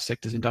 or 5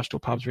 sectors: industrial,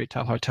 pubs,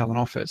 retail, hotel, and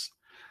office.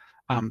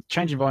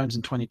 Changing volumes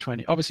in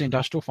 2020. Obviously,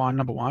 industrial, fine,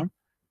 number one.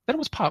 Then it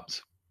was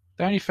pubs.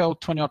 They only fell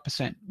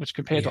 20-odd%, which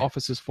compared to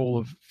offices' fall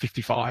of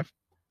 55%.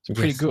 It's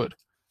pretty good.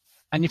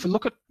 And if you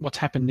look at what's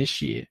happened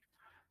this year,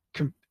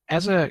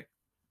 as a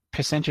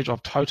percentage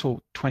of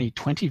total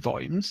 2020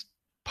 volumes,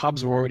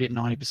 pubs are already at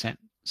 90%.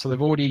 So they've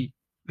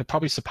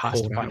probably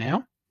surpassed it by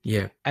now.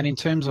 Yeah. And in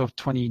terms of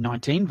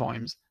 2019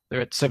 volumes, they're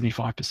at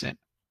 75%.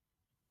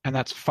 And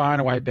that's far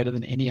and away better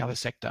than any other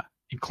sector,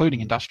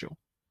 including industrial.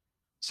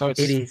 So it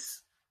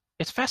is.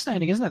 It's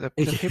fascinating, isn't it? That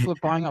people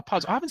are buying up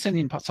pubs. I haven't seen the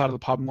inside of the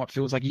pub in what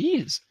feels like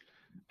years.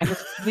 And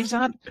these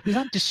aren't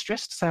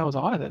distressed sales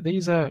either.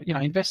 These are,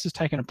 investors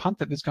taking a punt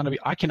that there's going to be,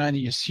 I can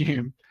only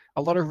assume,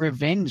 a lot of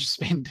revenge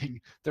spending.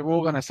 They're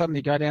all going to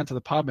suddenly go down to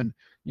the pub and,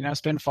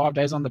 spend 5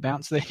 days on the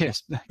bounce there,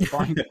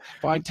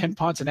 buying 10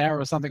 pints an hour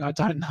or something. I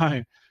don't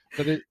know.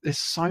 But there's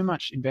so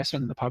much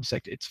investment in the pub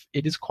sector.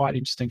 It is quite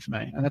interesting for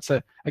me. And that's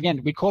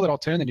again, we call it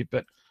alternative,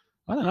 but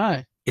I don't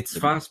know. It's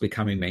fast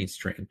becoming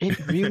mainstream. It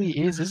really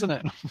is, isn't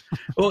it?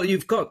 Well,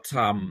 you've got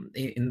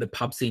in the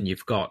pub scene,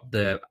 you've got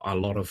a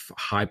lot of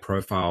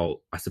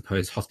high-profile, I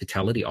suppose,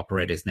 hospitality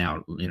operators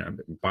now.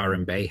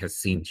 Byron Bay has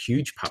seen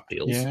huge pub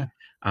deals.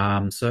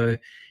 Yeah. So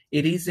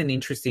it is an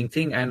interesting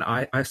thing, and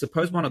I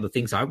suppose one of the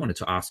things I wanted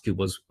to ask you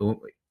was: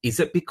 is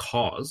it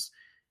because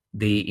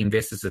the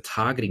investors are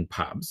targeting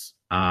pubs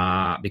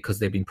because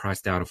they've been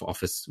priced out of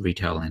office,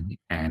 retail,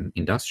 and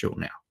industrial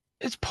now?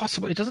 It's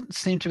possible. It doesn't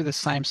seem to be the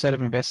same set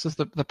of investors.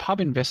 The pub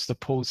investor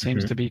pool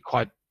seems to be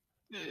quite,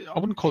 I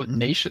wouldn't call it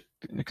niche,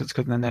 because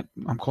then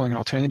I'm calling it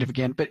alternative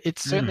again, but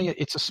it's certainly,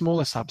 it's a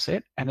smaller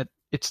subset, and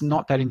it's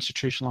not that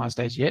institutionalized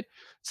as yet.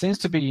 It seems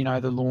to be,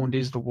 the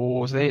Laundries, the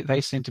Wars,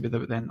 they seem to be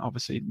then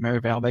obviously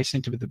Merivale, they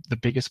seem to be the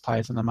biggest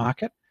players in the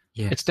market.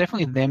 Yeah. It's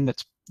definitely them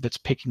that's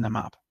picking them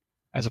up,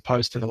 as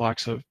opposed to the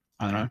likes of,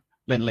 I don't know,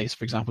 Lendlease,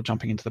 for example,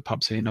 jumping into the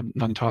pub scene. I'm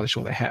not entirely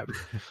sure they have.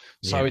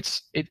 So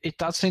it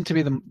does seem to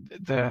be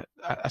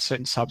a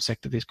certain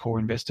subsector of these core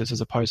investors,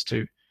 as opposed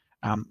to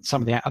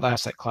some of the other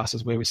asset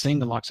classes where we're seeing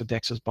the likes of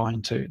Dexus buy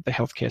into the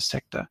healthcare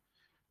sector.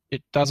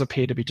 It does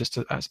appear to be just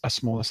a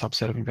smaller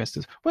subset of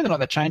investors. Whether or not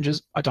that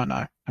changes, I don't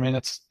know. I mean,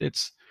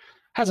 it's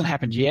hasn't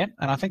happened yet,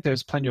 and I think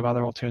there's plenty of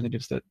other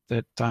alternatives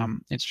that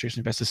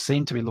institutional investors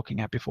seem to be looking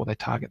at before they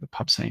target the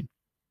pub scene.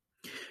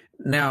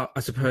 Now,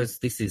 I suppose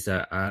this is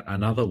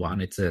another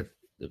one. It's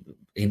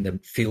in the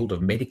field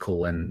of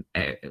medical and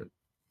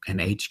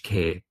aged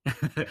care.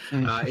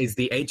 Is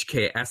the aged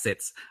care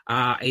assets,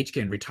 aged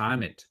care and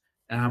retirement.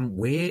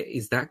 Where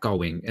is that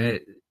going?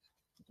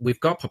 We've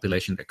got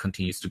population that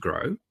continues to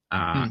grow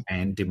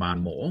and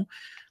demand more,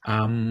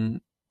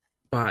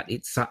 but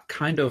it's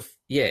kind of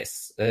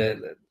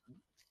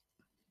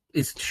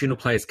institutional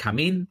players come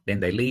in, then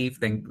they leave,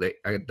 then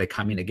they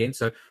come in again.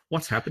 So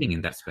what's happening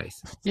in that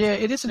space? Yeah,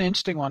 it is an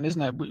interesting one,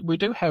 isn't it? We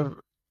do have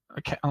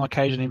on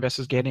occasion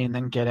investors get in and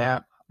then get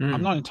out.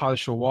 I'm not entirely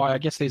sure why. I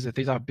guess these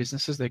are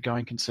businesses, they're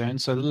going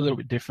concerns, so they're a little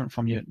bit different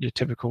from your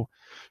typical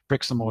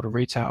bricks and mortar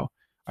retail.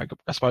 I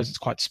suppose it's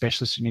quite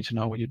specialist. You need to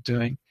know what you're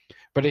doing.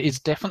 But it is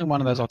definitely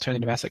one of those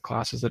alternative asset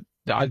classes that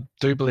I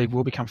do believe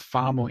will become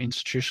far more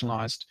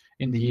institutionalized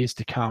in the years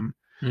to come.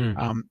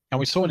 And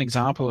we saw an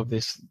example of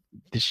this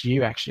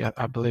year, actually.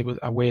 I believe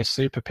Aware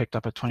Super picked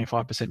up a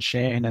 25%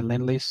 share in a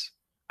Lendlease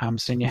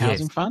senior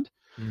housing fund.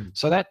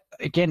 So that,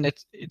 again,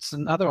 it's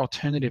another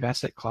alternative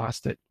asset class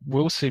that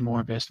will see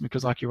more investment,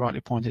 because, like you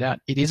rightly pointed out,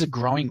 it is a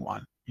growing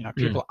one.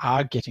 People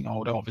are getting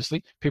older,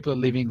 obviously. People are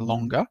living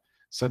longer.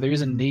 So there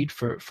is a need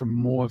for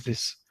more of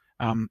this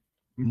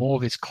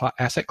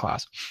asset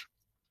class.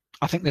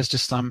 I think there's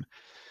just some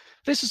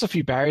there's just a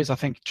few barriers I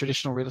think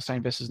traditional real estate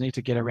investors need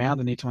to get around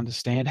and need to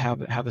understand how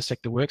the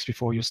sector works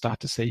before you'll start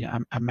to see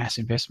a mass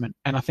investment.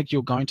 And I think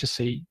you're going to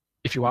see,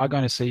 if you are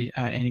going to see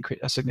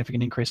a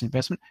significant increase in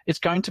investment, it's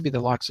going to be the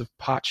likes of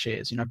part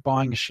shares,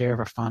 buying a share of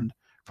a fund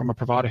from a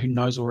provider who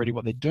knows already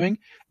what they're doing,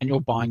 and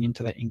you're buying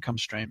into that income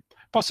stream.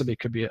 Possibly it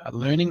could be a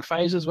learning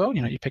phase as well.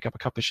 You pick up a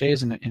couple of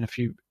shares in a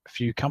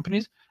few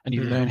companies and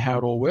you learn how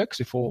it all works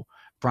before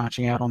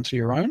branching out onto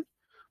your own.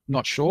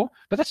 Not sure,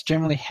 but that's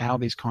generally how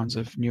these kinds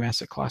of new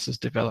asset classes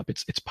develop.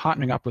 It's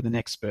partnering up with an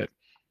expert.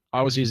 I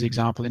always use the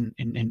example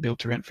in build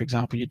to rent, for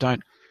example. You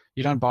don't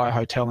buy a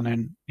hotel and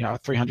then a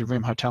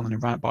 300-room hotel and then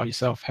run it by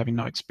yourself, having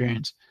no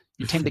experience.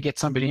 You tend to get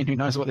somebody in who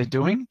knows what they're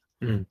doing.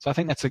 So I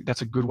think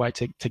that's a good way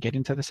to get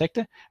into the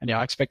sector. And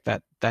I expect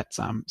that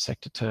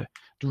sector to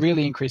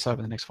really increase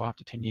over the next 5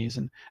 to 10 years,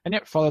 and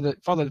follow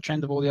the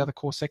trend of all the other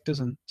core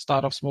sectors and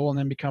start off small and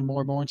then become more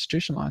and more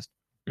institutionalized.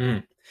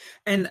 And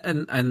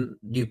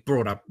you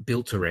brought up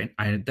build to rent.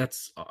 I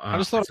just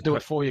thought I'd do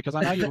it for you because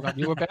I know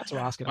you were about to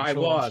ask it. I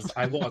was.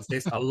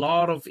 There's a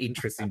lot of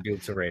interest in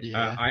build to rent.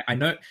 Yeah. I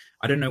know.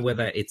 I don't know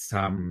whether it's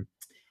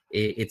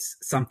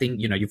something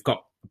you've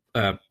got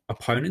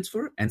opponents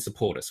for it and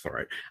supporters for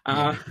it.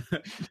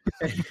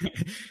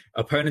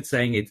 Opponents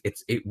saying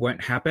it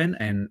won't happen,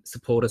 and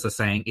supporters are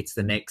saying it's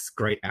the next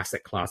great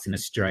asset class in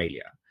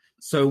Australia.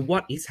 So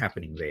what is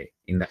happening there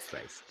in that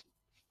space?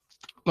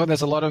 Look,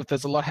 there's a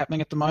lot happening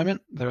at the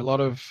moment. There are a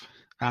lot of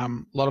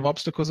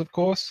obstacles, of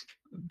course.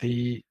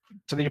 To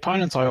the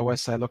opponents, I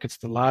always say, look, it's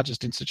the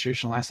largest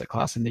institutional asset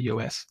class in the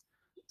US.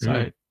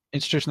 So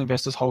institutional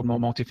investors hold more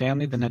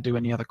multifamily than they do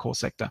any other core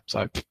sector.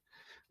 So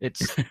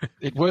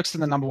it works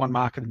in the number one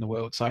market in the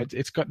world. So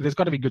there's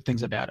got to be good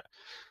things about it.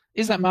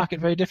 Is that market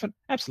very different?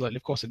 Absolutely,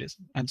 of course it is.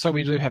 And so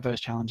we do have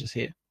those challenges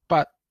here,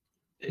 but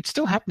it's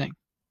still happening.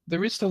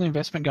 There is still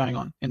investment going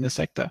on in the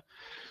sector.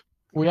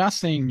 We are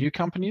seeing new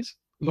companies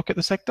look at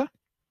the sector.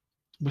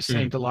 We're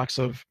seeing the likes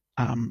of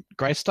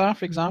Greystar,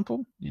 for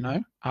example,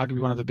 arguably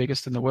one of the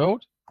biggest in the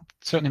world.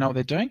 Certainly know what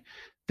they're doing.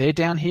 They're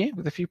down here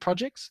with a few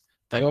projects.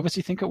 They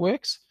obviously think it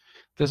works.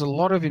 There's a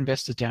lot of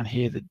investors down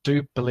here that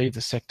do believe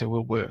the sector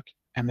will work,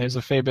 and there's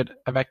a fair bit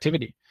of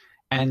activity.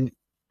 And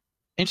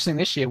interesting,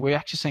 this year, we're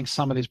actually seeing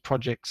some of these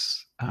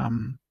projects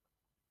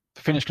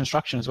finish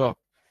construction as well,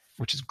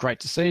 which is great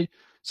to see.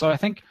 So I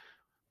think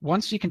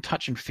once you can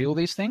touch and feel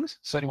these things,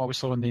 certainly what we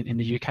saw in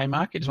the UK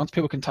market is once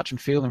people can touch and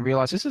feel and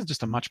realize this is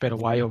just a much better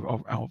way of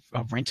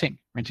renting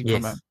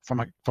yes. from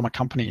a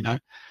company,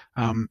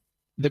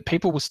 that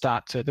people will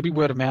start to, there'll be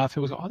word of mouth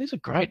who will go, oh, these are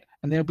great.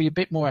 And there'll be a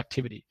bit more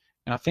activity.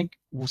 And I think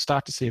we'll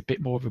start to see a bit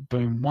more of a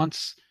boom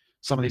once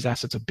some of these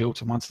assets are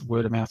built and once the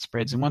word of mouth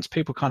spreads and once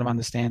people kind of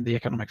understand the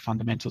economic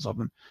fundamentals of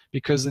them.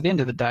 Because at the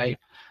end of the day,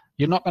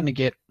 you're not going to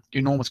get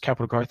enormous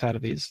capital growth out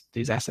of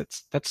these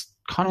assets. That's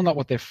kind of not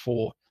what they're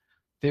for.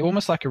 They're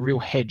almost like a real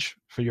hedge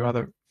for your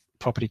other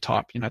property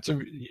type.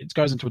 It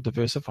goes into a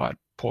diversified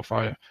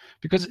portfolio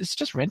because it's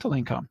just rental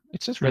income.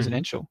 It's just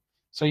residential.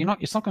 So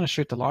it's not going to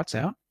shoot the lights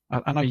out.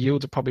 I know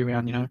yields are probably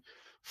around,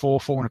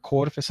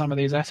 4.25% for some of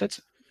these assets.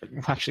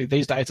 Actually,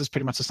 these days it's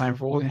pretty much the same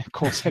for all the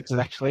core sectors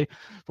actually.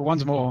 But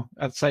one's more,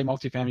 I'd say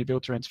multifamily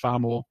build to rent's far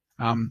more,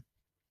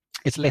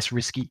 it's less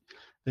risky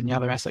than the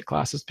other asset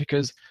classes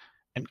because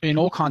in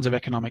all kinds of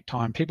economic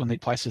time, people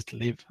need places to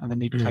live and they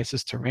need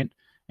places to rent.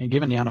 And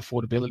given the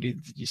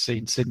unaffordability that you see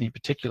in Sydney in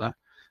particular,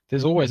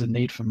 there's always a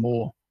need for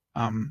more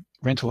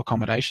rental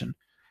accommodation.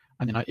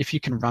 And if you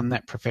can run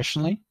that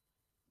professionally,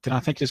 then I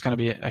think there's going to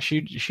be a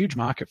huge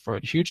market for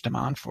it, a huge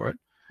demand for it.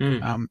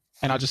 And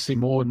I just see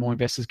more and more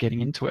investors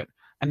getting into it.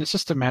 And it's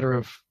just a matter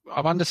of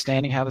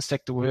understanding how the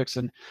sector works.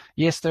 And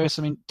yes, there are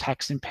some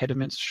tax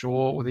impediments,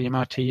 sure, with the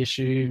MRT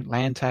issue,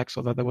 land tax,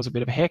 although there was a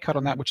bit of a haircut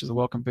on that, which is a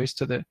welcome boost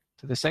to the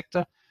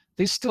sector.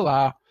 These still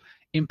are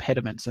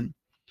impediments. And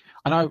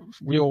I know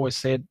we always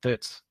said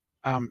that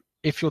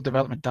if your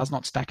development does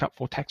not stack up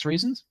for tax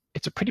reasons,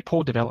 it's a pretty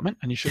poor development,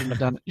 and you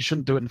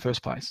shouldn't do it in the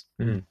first place.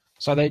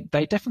 So they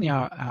definitely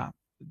are.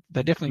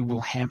 They definitely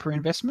will hamper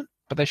investment,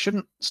 but they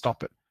shouldn't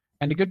stop it.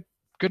 And a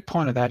good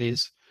point of that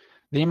is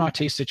the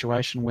MIT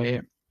situation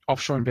where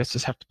offshore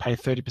investors have to pay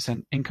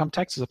 30% income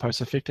tax as opposed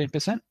to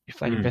 15% if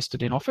they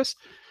invested in office.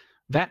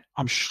 That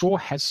I'm sure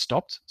has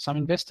stopped some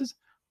investors,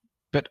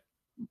 but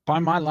by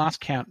my last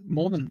count,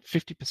 more than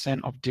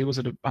 50% of deals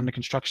that are under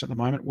construction at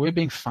the moment were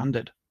being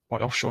funded by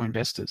offshore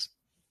investors.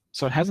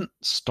 So it hasn't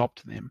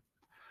stopped them.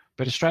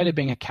 But Australia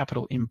being a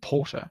capital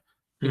importer,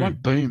 it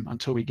won't boom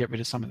until we get rid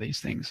of some of these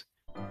things.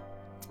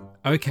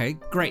 Okay,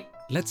 great.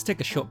 Let's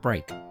take a short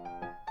break.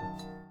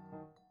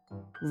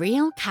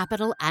 Real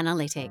Capital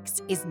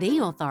Analytics is the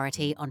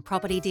authority on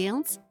property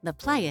deals, the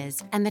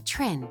players, and the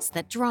trends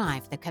that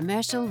drive the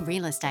commercial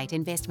real estate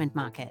investment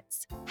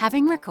markets.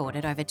 Having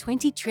recorded over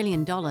 $20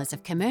 trillion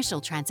of commercial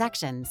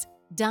transactions,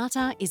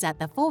 data is at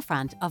the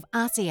forefront of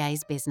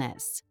RCA's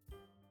business.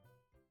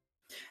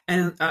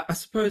 And I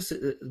suppose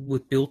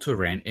with build to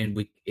rent, and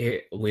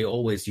we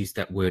always use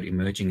that word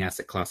emerging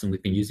asset class, and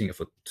we've been using it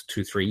for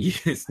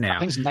 2-3 years now. I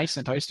think it's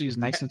nascent. I used to use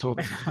nascent all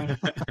the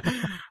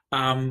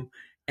time.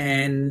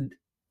 And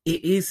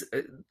it is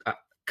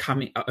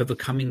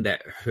overcoming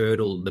that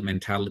hurdle, the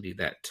mentality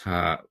that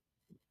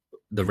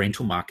the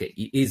rental market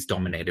is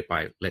dominated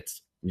by,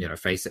 let's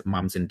face it,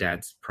 mums and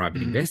dads,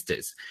 private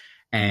investors.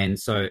 And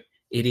so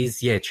it is,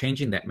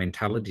 changing that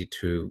mentality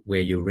to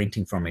where you're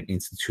renting from an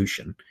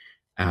institution.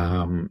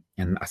 And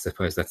I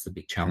suppose that's the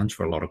big challenge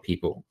for a lot of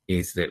people,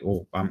 is that,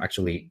 I'm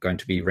actually going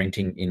to be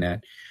renting in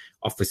a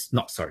office, in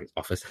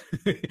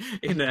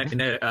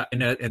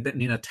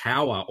a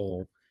tower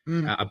or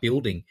a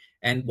building.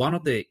 And one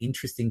of the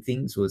interesting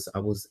things was, I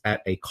was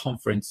at a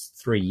conference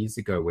 3 years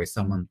ago where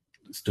someone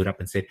stood up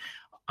and said,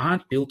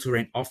 aren't built to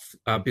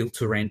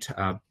rent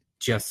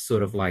just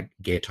sort of like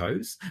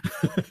ghettos?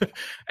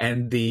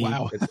 And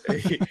Wow.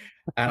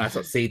 and I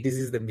thought, see, this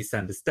is the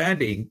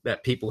misunderstanding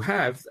that people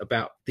have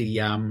about the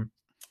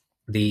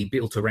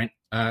built to rent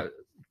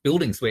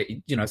buildings, where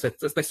so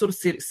they sort of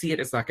see it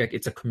as like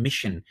it's a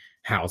commission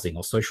housing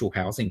or social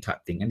housing type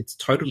thing, and it's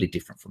totally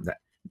different from that.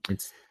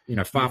 It's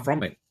far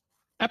from it.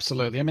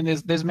 Absolutely. I mean,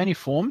 there's many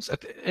forms.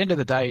 At the end of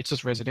the day, it's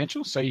just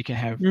residential. So you can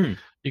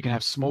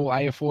have small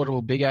A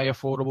affordable, big A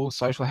affordable,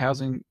 social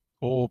housing,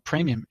 or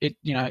premium.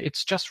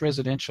 It's just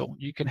residential.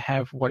 You can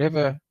have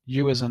whatever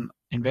you as an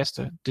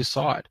investor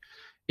decide.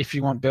 If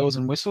you want bells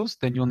and whistles,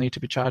 then you'll need to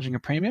be charging a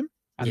premium,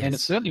 and then it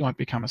certainly won't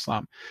become a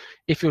slum.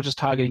 If you're just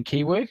targeting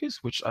key workers,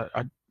 which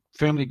I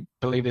firmly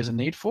believe there's a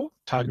need for,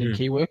 targeting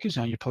key workers,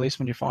 your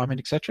policemen, your firemen,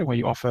 etc., where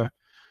you offer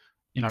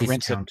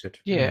rents at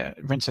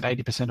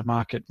 80% of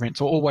market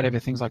rents, or whatever,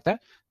 things like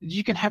that.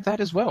 You can have that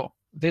as well.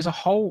 There's a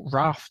whole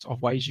raft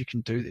of ways you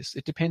can do this.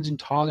 It depends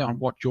entirely on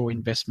what your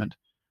investment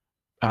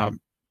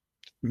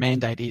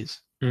mandate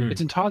is.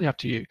 It's entirely up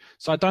to you.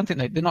 So I don't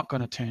think they're not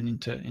going to turn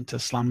into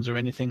slums or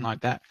anything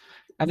like that.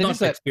 And not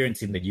that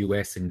experience in the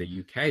US and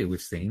the UK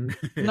we've seen.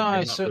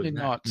 No, certainly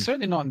not.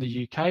 Certainly not in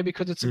the UK,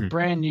 because it's a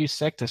brand new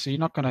sector. So you're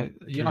not going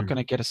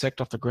to get a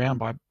sector off the ground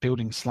by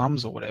building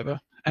slums or whatever.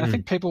 And I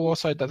think people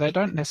also, that they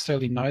don't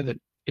necessarily know that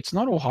it's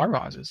not all high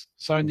rises.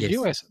 So in the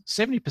US,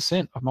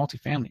 70% of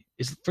multifamily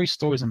is 3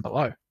 stories and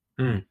below.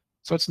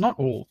 So it's not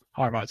all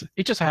high rises.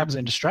 It just happens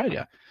in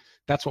Australia.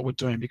 That's what we're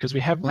doing, because we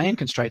have land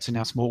constraints in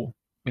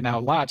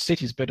our large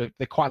cities, but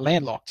they're quite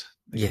landlocked.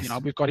 Yes.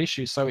 We've got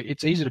issues. So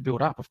it's easy to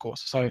build up, of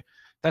course. So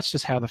that's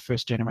just how the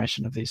first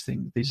generation of these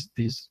things,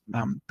 these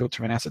built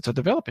to rent assets, are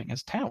developing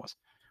as towers.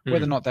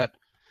 Whether or not that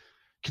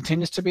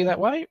continues to be that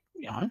way,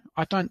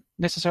 I don't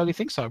necessarily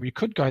think so. You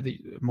could go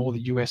more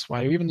the US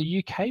way, or even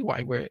the UK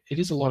way, where it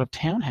is a lot of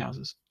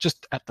townhouses.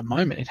 Just at the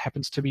moment, it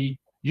happens to be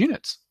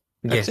units.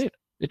 That's it.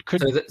 It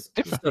could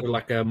differ. Sort of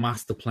like a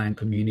master plan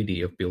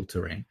community of built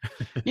to rent.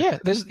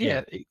 There's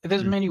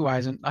many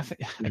ways, and I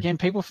think again,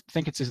 people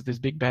think it's this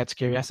big bad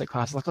scary asset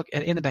class. Like, look, at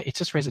the end of the day, it's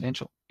just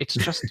residential. It's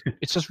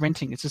just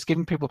renting. It's just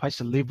giving people a place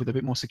to live with a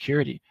bit more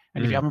security.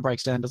 And if your oven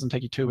breaks down, it doesn't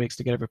take you 2 weeks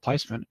to get a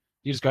replacement.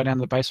 You just go down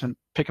to the basement,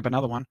 pick up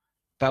another one.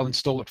 They'll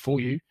install it for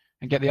you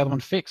and get the other one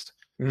fixed.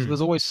 So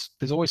there's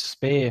always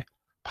spare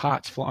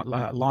parts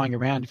lying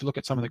around. If you look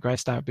at some of the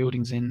Greystar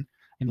buildings in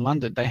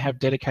London, they have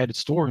dedicated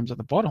storerooms at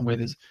the bottom where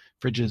there's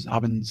fridges,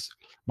 ovens,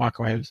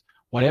 microwaves,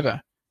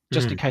 whatever,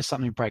 just in case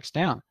something breaks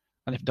down.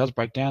 And if it does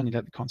break down, you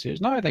let the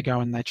concierge know. They go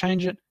and they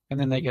change it, and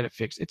then they get it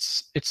fixed.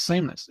 It's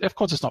seamless. Of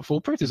course, it's not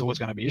foolproof. There's always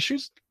going to be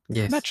issues,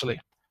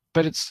 naturally.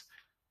 But it's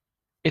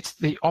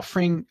the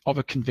offering of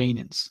a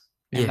convenience.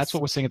 And that's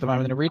what we're seeing at the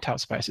moment in the retail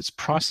space. It's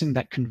pricing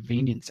that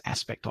convenience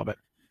aspect of it.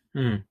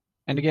 And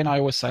again, I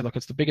always say, look,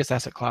 it's the biggest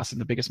asset class in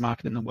the biggest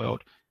market in the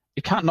world.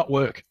 It can't not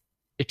work.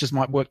 It just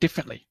might work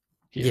differently.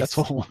 That's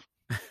all.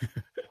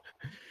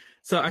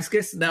 So I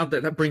guess now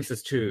that brings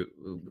us to,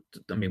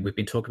 we've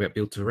been talking about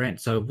build to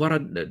rent. So what are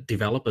the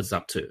developers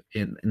up to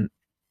in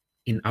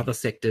other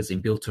sectors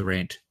in build to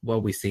rent? What are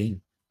we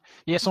seeing?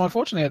 Yeah, so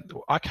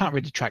unfortunately, I can't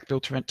really track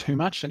build to rent too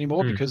much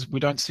anymore because we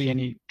don't see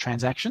any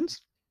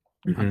transactions,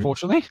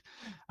 unfortunately.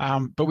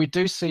 But we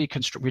do see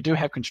we do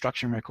have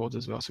construction records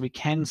as well, so we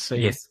can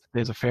see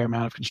there's a fair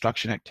amount of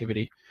construction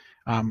activity.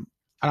 And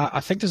I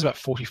think there's about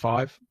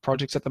 45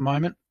 projects at the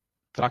moment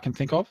that I can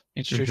think of,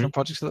 institutional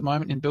projects at the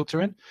moment in build to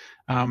rent.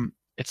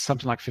 It's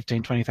something like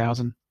 15,000,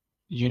 20,000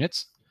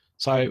 units.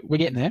 So we're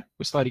getting there.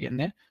 We're slowly getting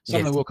there. Some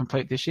of them will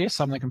complete this year.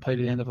 Some of them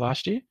completed at the end of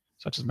last year,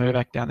 such as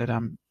Mirvac down at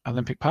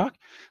Olympic Park.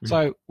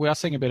 So we are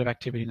seeing a bit of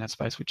activity in that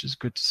space, which is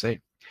good to see.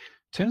 In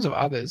terms of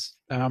others,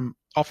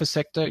 office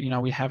sector,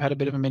 we have had a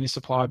bit of a mini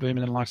supply boom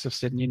in the likes of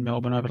Sydney and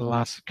Melbourne over the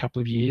last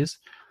couple of years.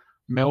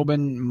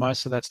 Melbourne,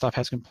 most of that stuff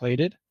has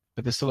completed,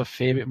 but there's still a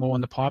fair bit more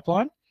in the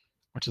pipeline,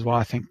 which is why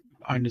I think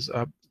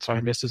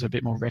investors are a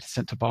bit more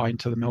reticent to buy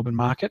into the Melbourne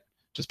market,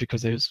 just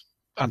because there's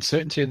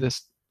uncertainty of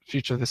this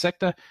future of the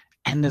sector,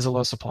 and there's a lot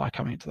of supply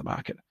coming into the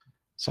market.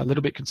 So a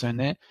little bit concerned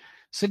there.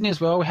 Sydney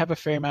as well, we have a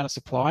fair amount of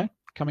supply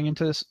coming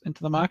into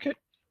the market.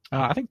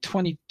 I think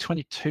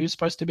 2022 is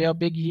supposed to be our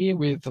big year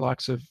with the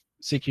likes of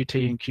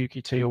CQT and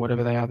QQT or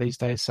whatever they are these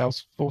days,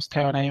 Salesforce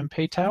Tower and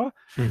AMP Tower.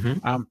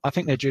 I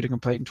think they're due to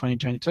complete in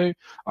 2022.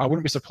 I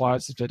wouldn't be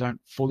surprised if they don't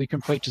fully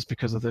complete, just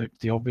because of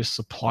the obvious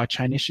supply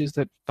chain issues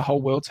that the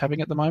whole world's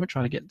having at the moment,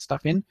 trying to get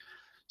stuff in.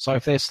 So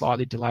if they're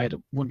slightly delayed, I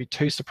wouldn't be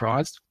too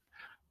surprised.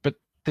 But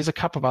there's a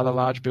couple of other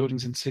large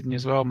buildings in Sydney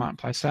as well. Martin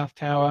Place South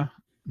Tower.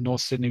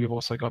 North Sydney, we've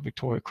also got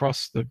Victoria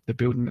Cross, the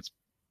building that's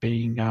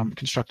being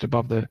constructed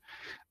above the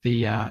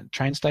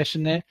train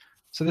station there.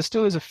 So there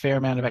still is a fair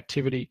amount of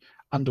activity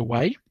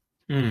underway.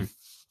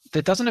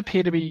 There doesn't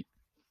appear to be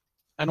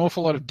an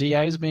awful lot of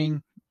DAs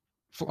being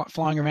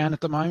flying around at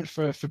the moment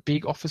for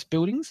big office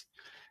buildings.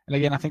 And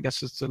again, I think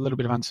that's just a little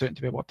bit of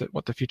uncertainty about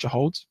what the future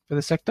holds for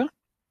the sector.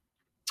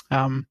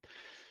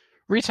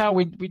 Retail,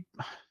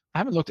 I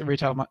haven't looked at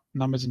retail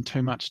numbers in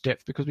too much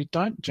depth because we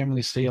don't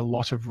generally see a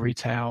lot of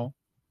retail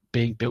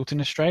being built in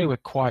Australia.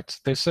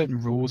 There's certain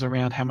rules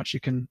around how much you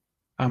can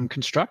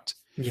construct.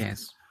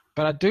 Yes.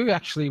 But I do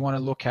actually want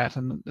to look at,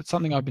 and it's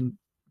something I've been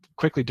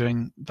quickly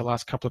doing the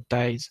last couple of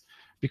days,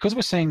 because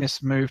we're seeing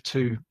this move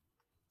to,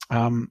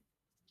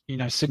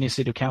 Sydney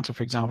City Council,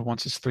 for example,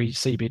 wants this 3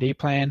 CBD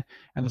plan,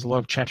 and there's a lot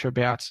of chatter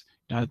about,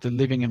 the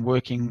living and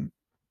working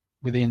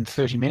within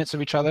 30 minutes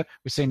of each other.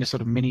 We're seeing this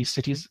sort of mini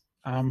cities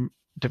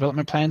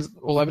development plans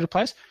all over the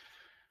place.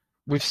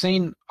 We've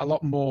seen a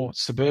lot more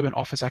suburban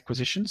office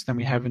acquisitions than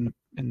we have in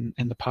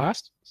the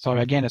past. So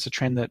again, it's a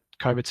trend that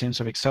COVID seems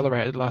to have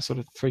accelerated the last sort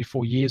of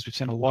 3-4 years. We've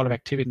seen a lot of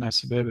activity in those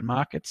suburban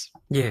markets.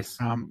 Yes.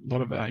 A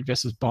lot of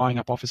investors buying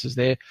up offices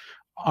there.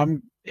 I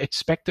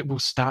expect that we'll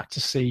start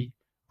to see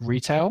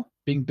retail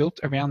being built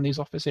around these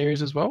office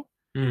areas as well.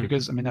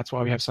 Because, that's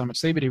why we have so much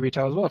CBD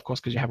retail as well, of course,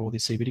 because you have all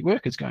these CBD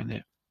workers going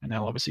there, and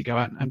they'll obviously go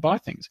out and buy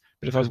things.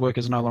 But if those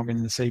workers are no longer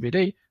in the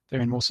CBD,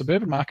 they're in more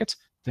suburban markets,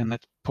 then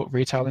let's put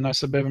retail in those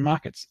suburban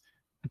markets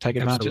and take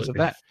advantage of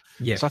that.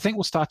 Yes. So I think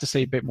we'll start to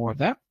see a bit more of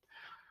that.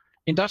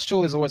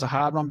 Industrial is always a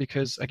hard one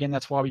because, again,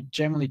 that's why we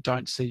generally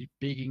don't see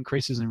big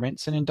increases in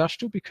rents in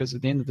industrial, because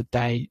at the end of the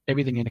day,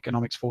 everything in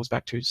economics falls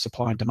back to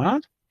supply and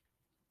demand.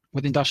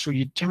 With industrial,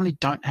 you generally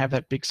don't have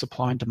that big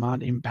supply and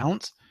demand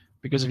imbalance,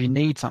 because if you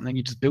need something,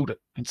 you just build it.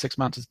 In 6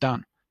 months, it's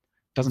done.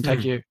 It doesn't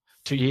take you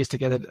 2 years to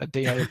get a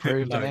DA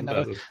approved and then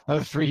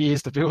another 3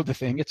 years to build the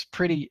thing. It's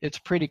pretty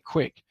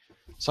quick.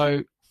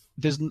 So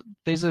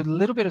there's a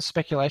little bit of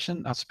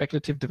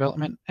speculative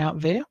development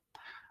out there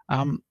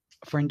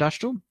for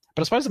industrial.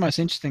 But I suppose the most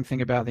interesting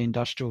thing about the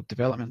industrial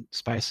development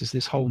space is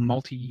this whole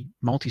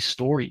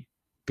multi-story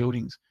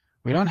buildings.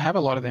 We don't have a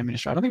lot of them in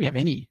Australia. I don't think we have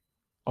any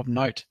of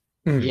note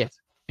yet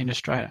in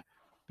Australia.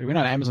 But we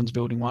know Amazon's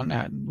building one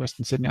out in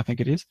Western Sydney, I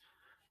think it is.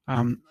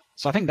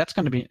 So I think that's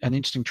going to be an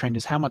interesting trend,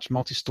 is how much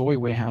multi-story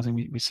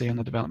warehousing we see on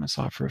the development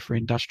side for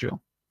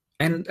industrial.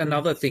 And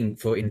another thing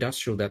for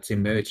industrial that's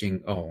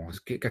emerging,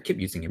 I keep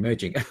using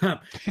emerging,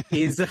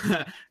 is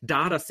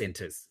data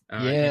centers.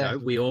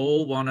 We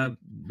all want to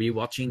be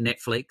watching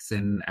Netflix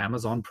and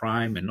Amazon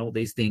Prime and all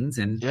these things,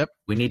 and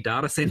we need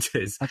data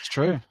centers. That's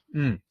true.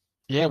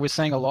 Yeah, we're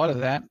seeing a lot of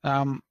that.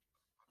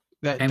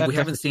 We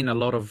haven't seen a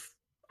lot of,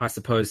 I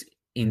suppose,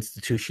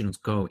 institutions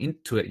go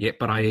into it yet,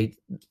 but I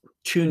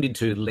tuned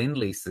into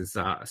Lendlease's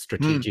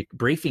strategic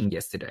briefing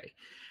yesterday,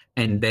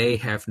 and they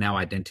have now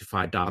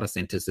identified data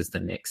centers as the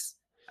next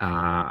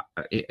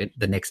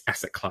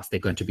asset class they're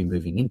going to be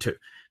moving into.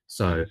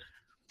 So,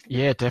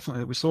 yeah,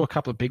 definitely. We saw a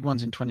couple of big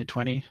ones in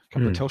 2020, a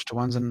couple of Telstra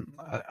ones, and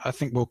I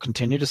think we'll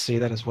continue to see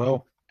that as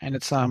well. And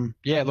it's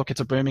it's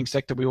a booming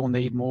sector. We all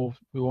need more.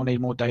 We all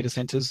need more data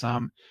centers,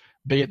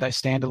 be it they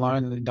stand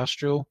alone in the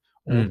industrial,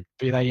 or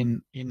be they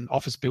in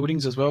office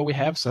buildings as well. We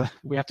have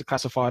to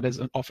classify it as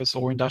an office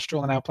or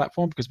industrial on our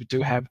platform, because we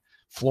do have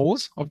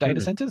floors of data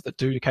centers that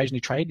do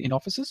occasionally trade in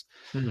offices,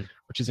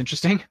 which is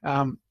interesting.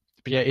 But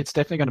yeah, it's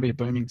definitely going to be a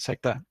booming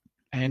sector.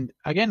 And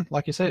again,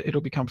 like you said,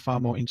 it'll become far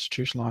more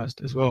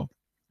institutionalized as well.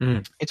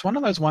 It's one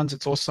of those ones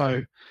that's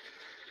also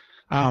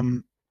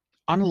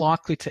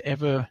unlikely to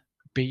ever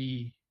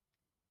be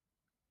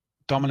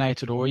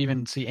dominated or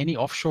even see any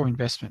offshore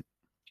investment,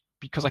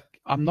 because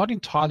I'm not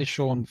entirely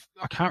sure.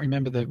 I can't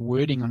remember the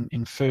wording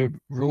in FIRB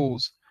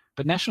rules,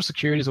 but national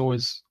security is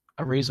always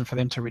a reason for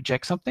them to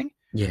reject something.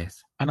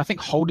 Yes. And I think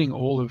holding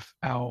all of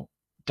our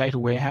data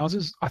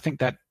warehouses, I think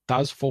that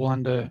does fall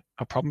under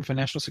a problem for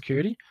national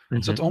security.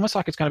 So it's almost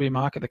like it's going to be a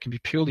market that can be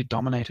purely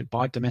dominated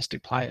by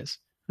domestic players,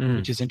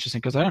 which is interesting,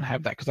 because they don't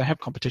have that, because they have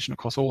competition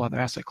across all other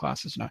asset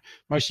classes.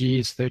 Most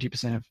years,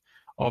 30%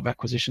 of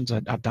acquisitions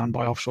are done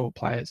by offshore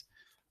players.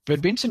 But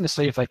it'd be interesting to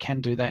see if they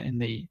can do that in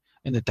the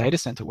data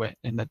center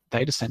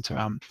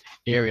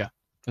area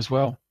as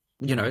well.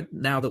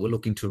 Now that we're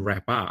looking to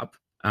wrap up,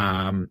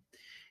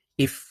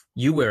 if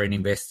you were an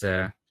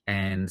investor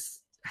and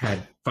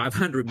had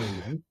 500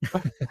 million.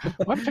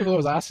 Why do people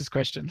always ask this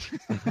question?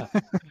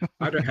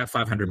 I don't have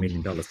 $500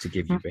 million to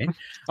give you, Ben.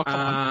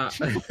 I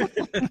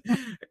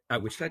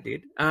wish I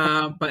did.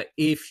 But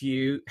if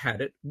you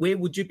had it, where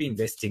would you be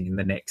investing in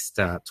the next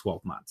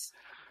 12 months?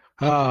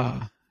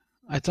 I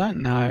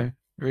don't know,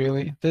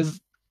 really.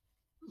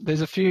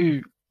 There's a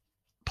few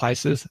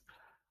places.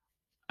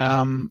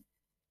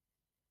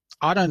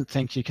 I don't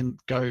think you can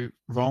go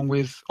wrong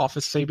with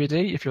office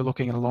CBD if you're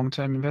looking at a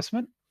long-term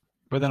investment.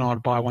 Whether or not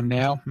I'd buy one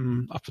now,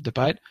 up for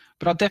debate.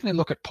 But I'll definitely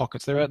look at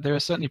pockets. There are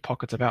certainly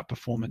pockets of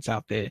outperformance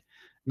out there.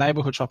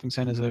 Neighbourhood shopping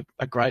centres are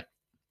great.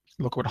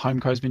 Look what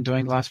HomeCo's been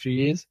doing the last few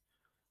years.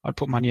 I'd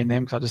put money in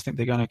them because I just think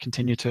they're going to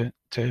continue to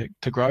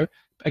grow.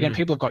 Again,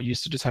 people have got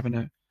used to just having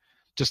to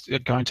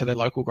going to their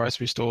local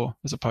grocery store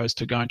as opposed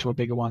to going to a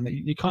bigger one.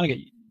 You kind of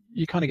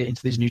get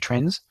into these new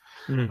trends.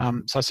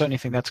 So I certainly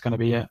think that's going to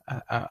be a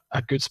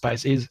good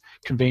space. Is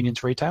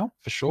convenience retail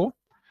for sure.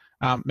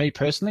 Me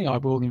personally, I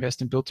will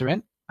invest in build to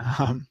rent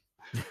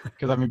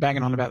because I've been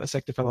banging on about the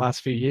sector for the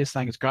last few years,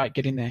 saying it's great,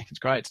 get in there. It's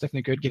great, it's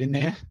definitely good, get in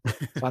there.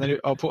 So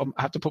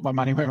I have to put my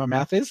money where my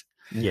mouth is.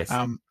 Yes.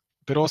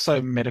 But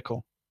also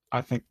medical.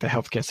 I think the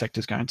healthcare sector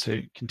is going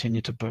to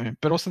continue to boom.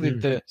 But also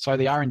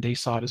the R&D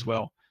side as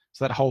well.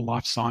 So that whole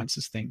life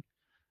sciences thing.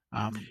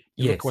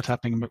 Look at what's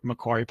happening at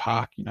Macquarie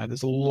Park.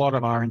 There's a lot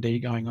of R&D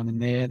going on in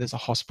there. There's a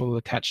hospital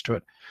attached to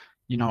it.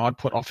 I'd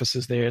put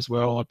offices there as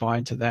well. I'd buy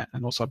into that,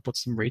 and also I'd put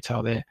some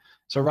retail there.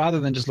 So rather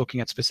than just looking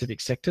at specific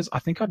sectors, I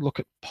think I'd look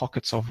at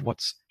pockets of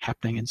what's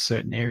happening in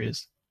certain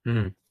areas.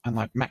 And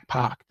like Mac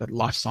Park, the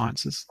life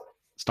sciences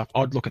stuff,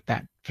 I'd look at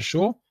that for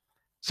sure.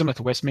 Similar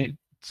to Westmead,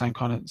 same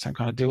kind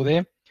of deal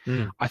there.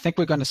 I think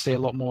we're going to see a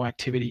lot more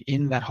activity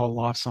in that whole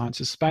life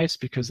sciences space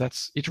because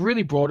it's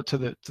really brought it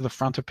to the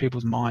front of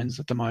people's minds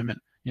at the moment.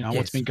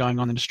 What's been going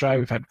on in Australia.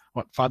 We've had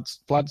floods,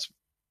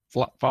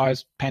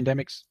 fires,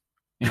 pandemics.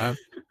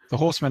 The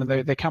horsemen,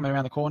 they're coming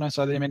around the corner.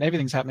 So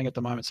everything's happening at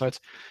the moment. So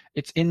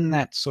it's in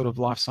that sort of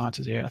life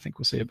sciences area. I think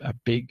we'll see a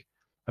big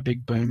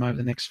boom over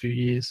the next few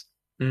years.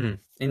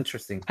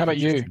 Interesting. How about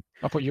you?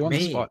 I'll put you on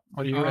the spot.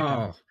 What do you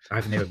reckon?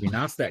 I've never been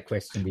asked that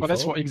question before. Well,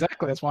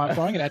 that's why I'm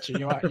throwing it at you.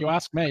 You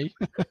ask me.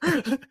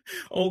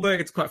 Although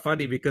it's quite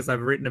funny because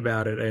I've written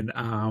about it, and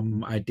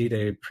I did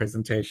a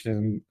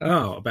presentation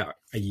about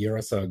a year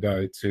or so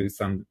ago to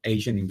some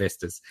Asian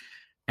investors,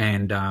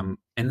 and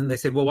then they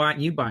said, "Well, why aren't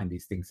you buying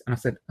these things?" And I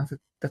said,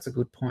 "That's a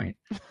good point.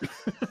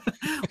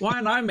 Why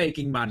aren't I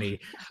making money?"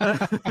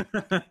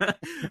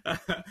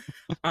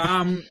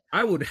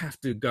 I would have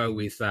to go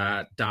with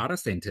data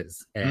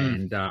centers,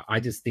 and I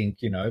just think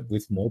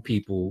with more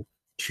people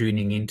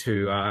tuning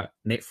into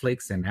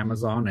Netflix and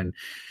Amazon and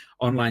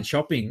online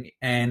shopping,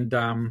 and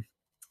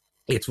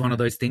it's one of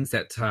those things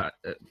that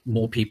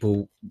more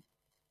people.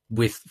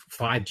 With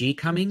 5G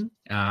coming,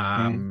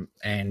 and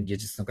you're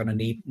just not going to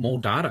need more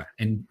data.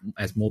 And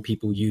as more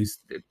people use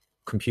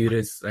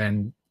computers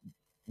and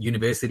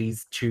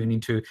universities tune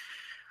into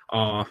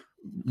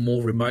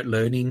more remote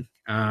learning,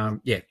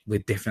 we're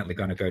definitely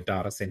going to go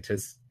data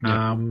centers.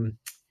 And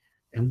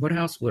what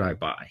else would I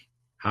buy?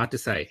 Hard to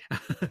say.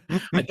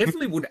 I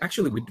definitely would.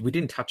 Actually, we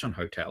didn't touch on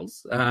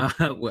hotels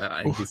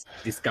in this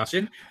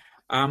discussion,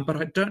 but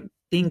I don't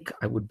think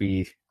I would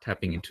be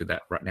tapping into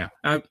that right now.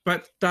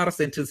 But data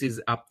centers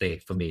is up there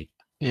for me.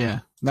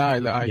 Yeah, no,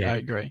 I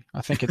agree.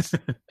 I think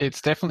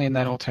it's definitely in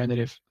that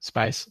alternative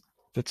space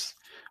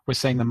we're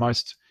seeing the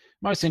most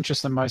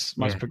interest and most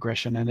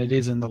progression, and it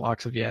is in the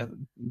likes of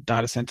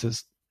data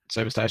centers,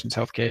 service stations,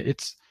 healthcare.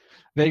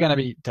 They're going to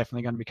be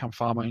definitely going to become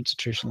far more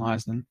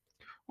institutionalized, and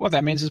what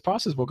that means is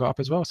prices will go up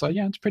as well. So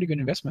it's a pretty good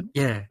investment.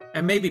 Yeah,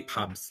 and maybe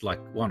pubs, like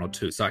one or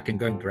two, so I can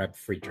go and grab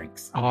free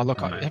drinks. Oh,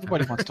 look,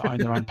 everybody wants to own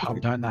their own pub,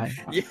 don't they?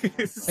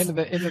 Yes.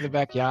 Into the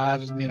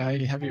backyard, and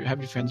you have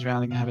your friends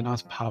around and have a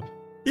nice pub.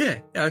 Yeah,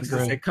 I was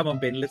going to say, come on,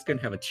 Ben, let's go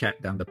and have a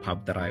chat down the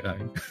pub that I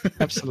own.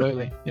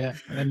 Absolutely, yeah.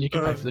 And then you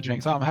can pay for the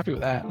drinks. Oh, I'm happy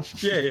with that.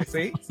 Yeah,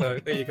 see? So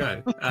there you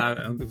go.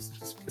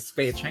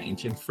 Spare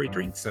change and free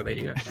drinks. So there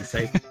you go.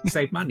 You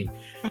save money.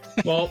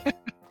 Well,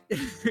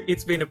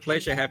 it's been a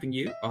pleasure having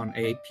you on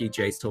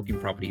APJ's Talking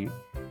Property,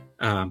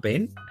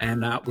 Ben,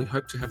 and we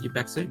hope to have you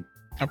back soon.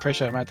 I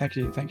appreciate it, mate. Thank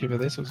you for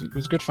this. It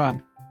was good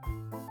fun.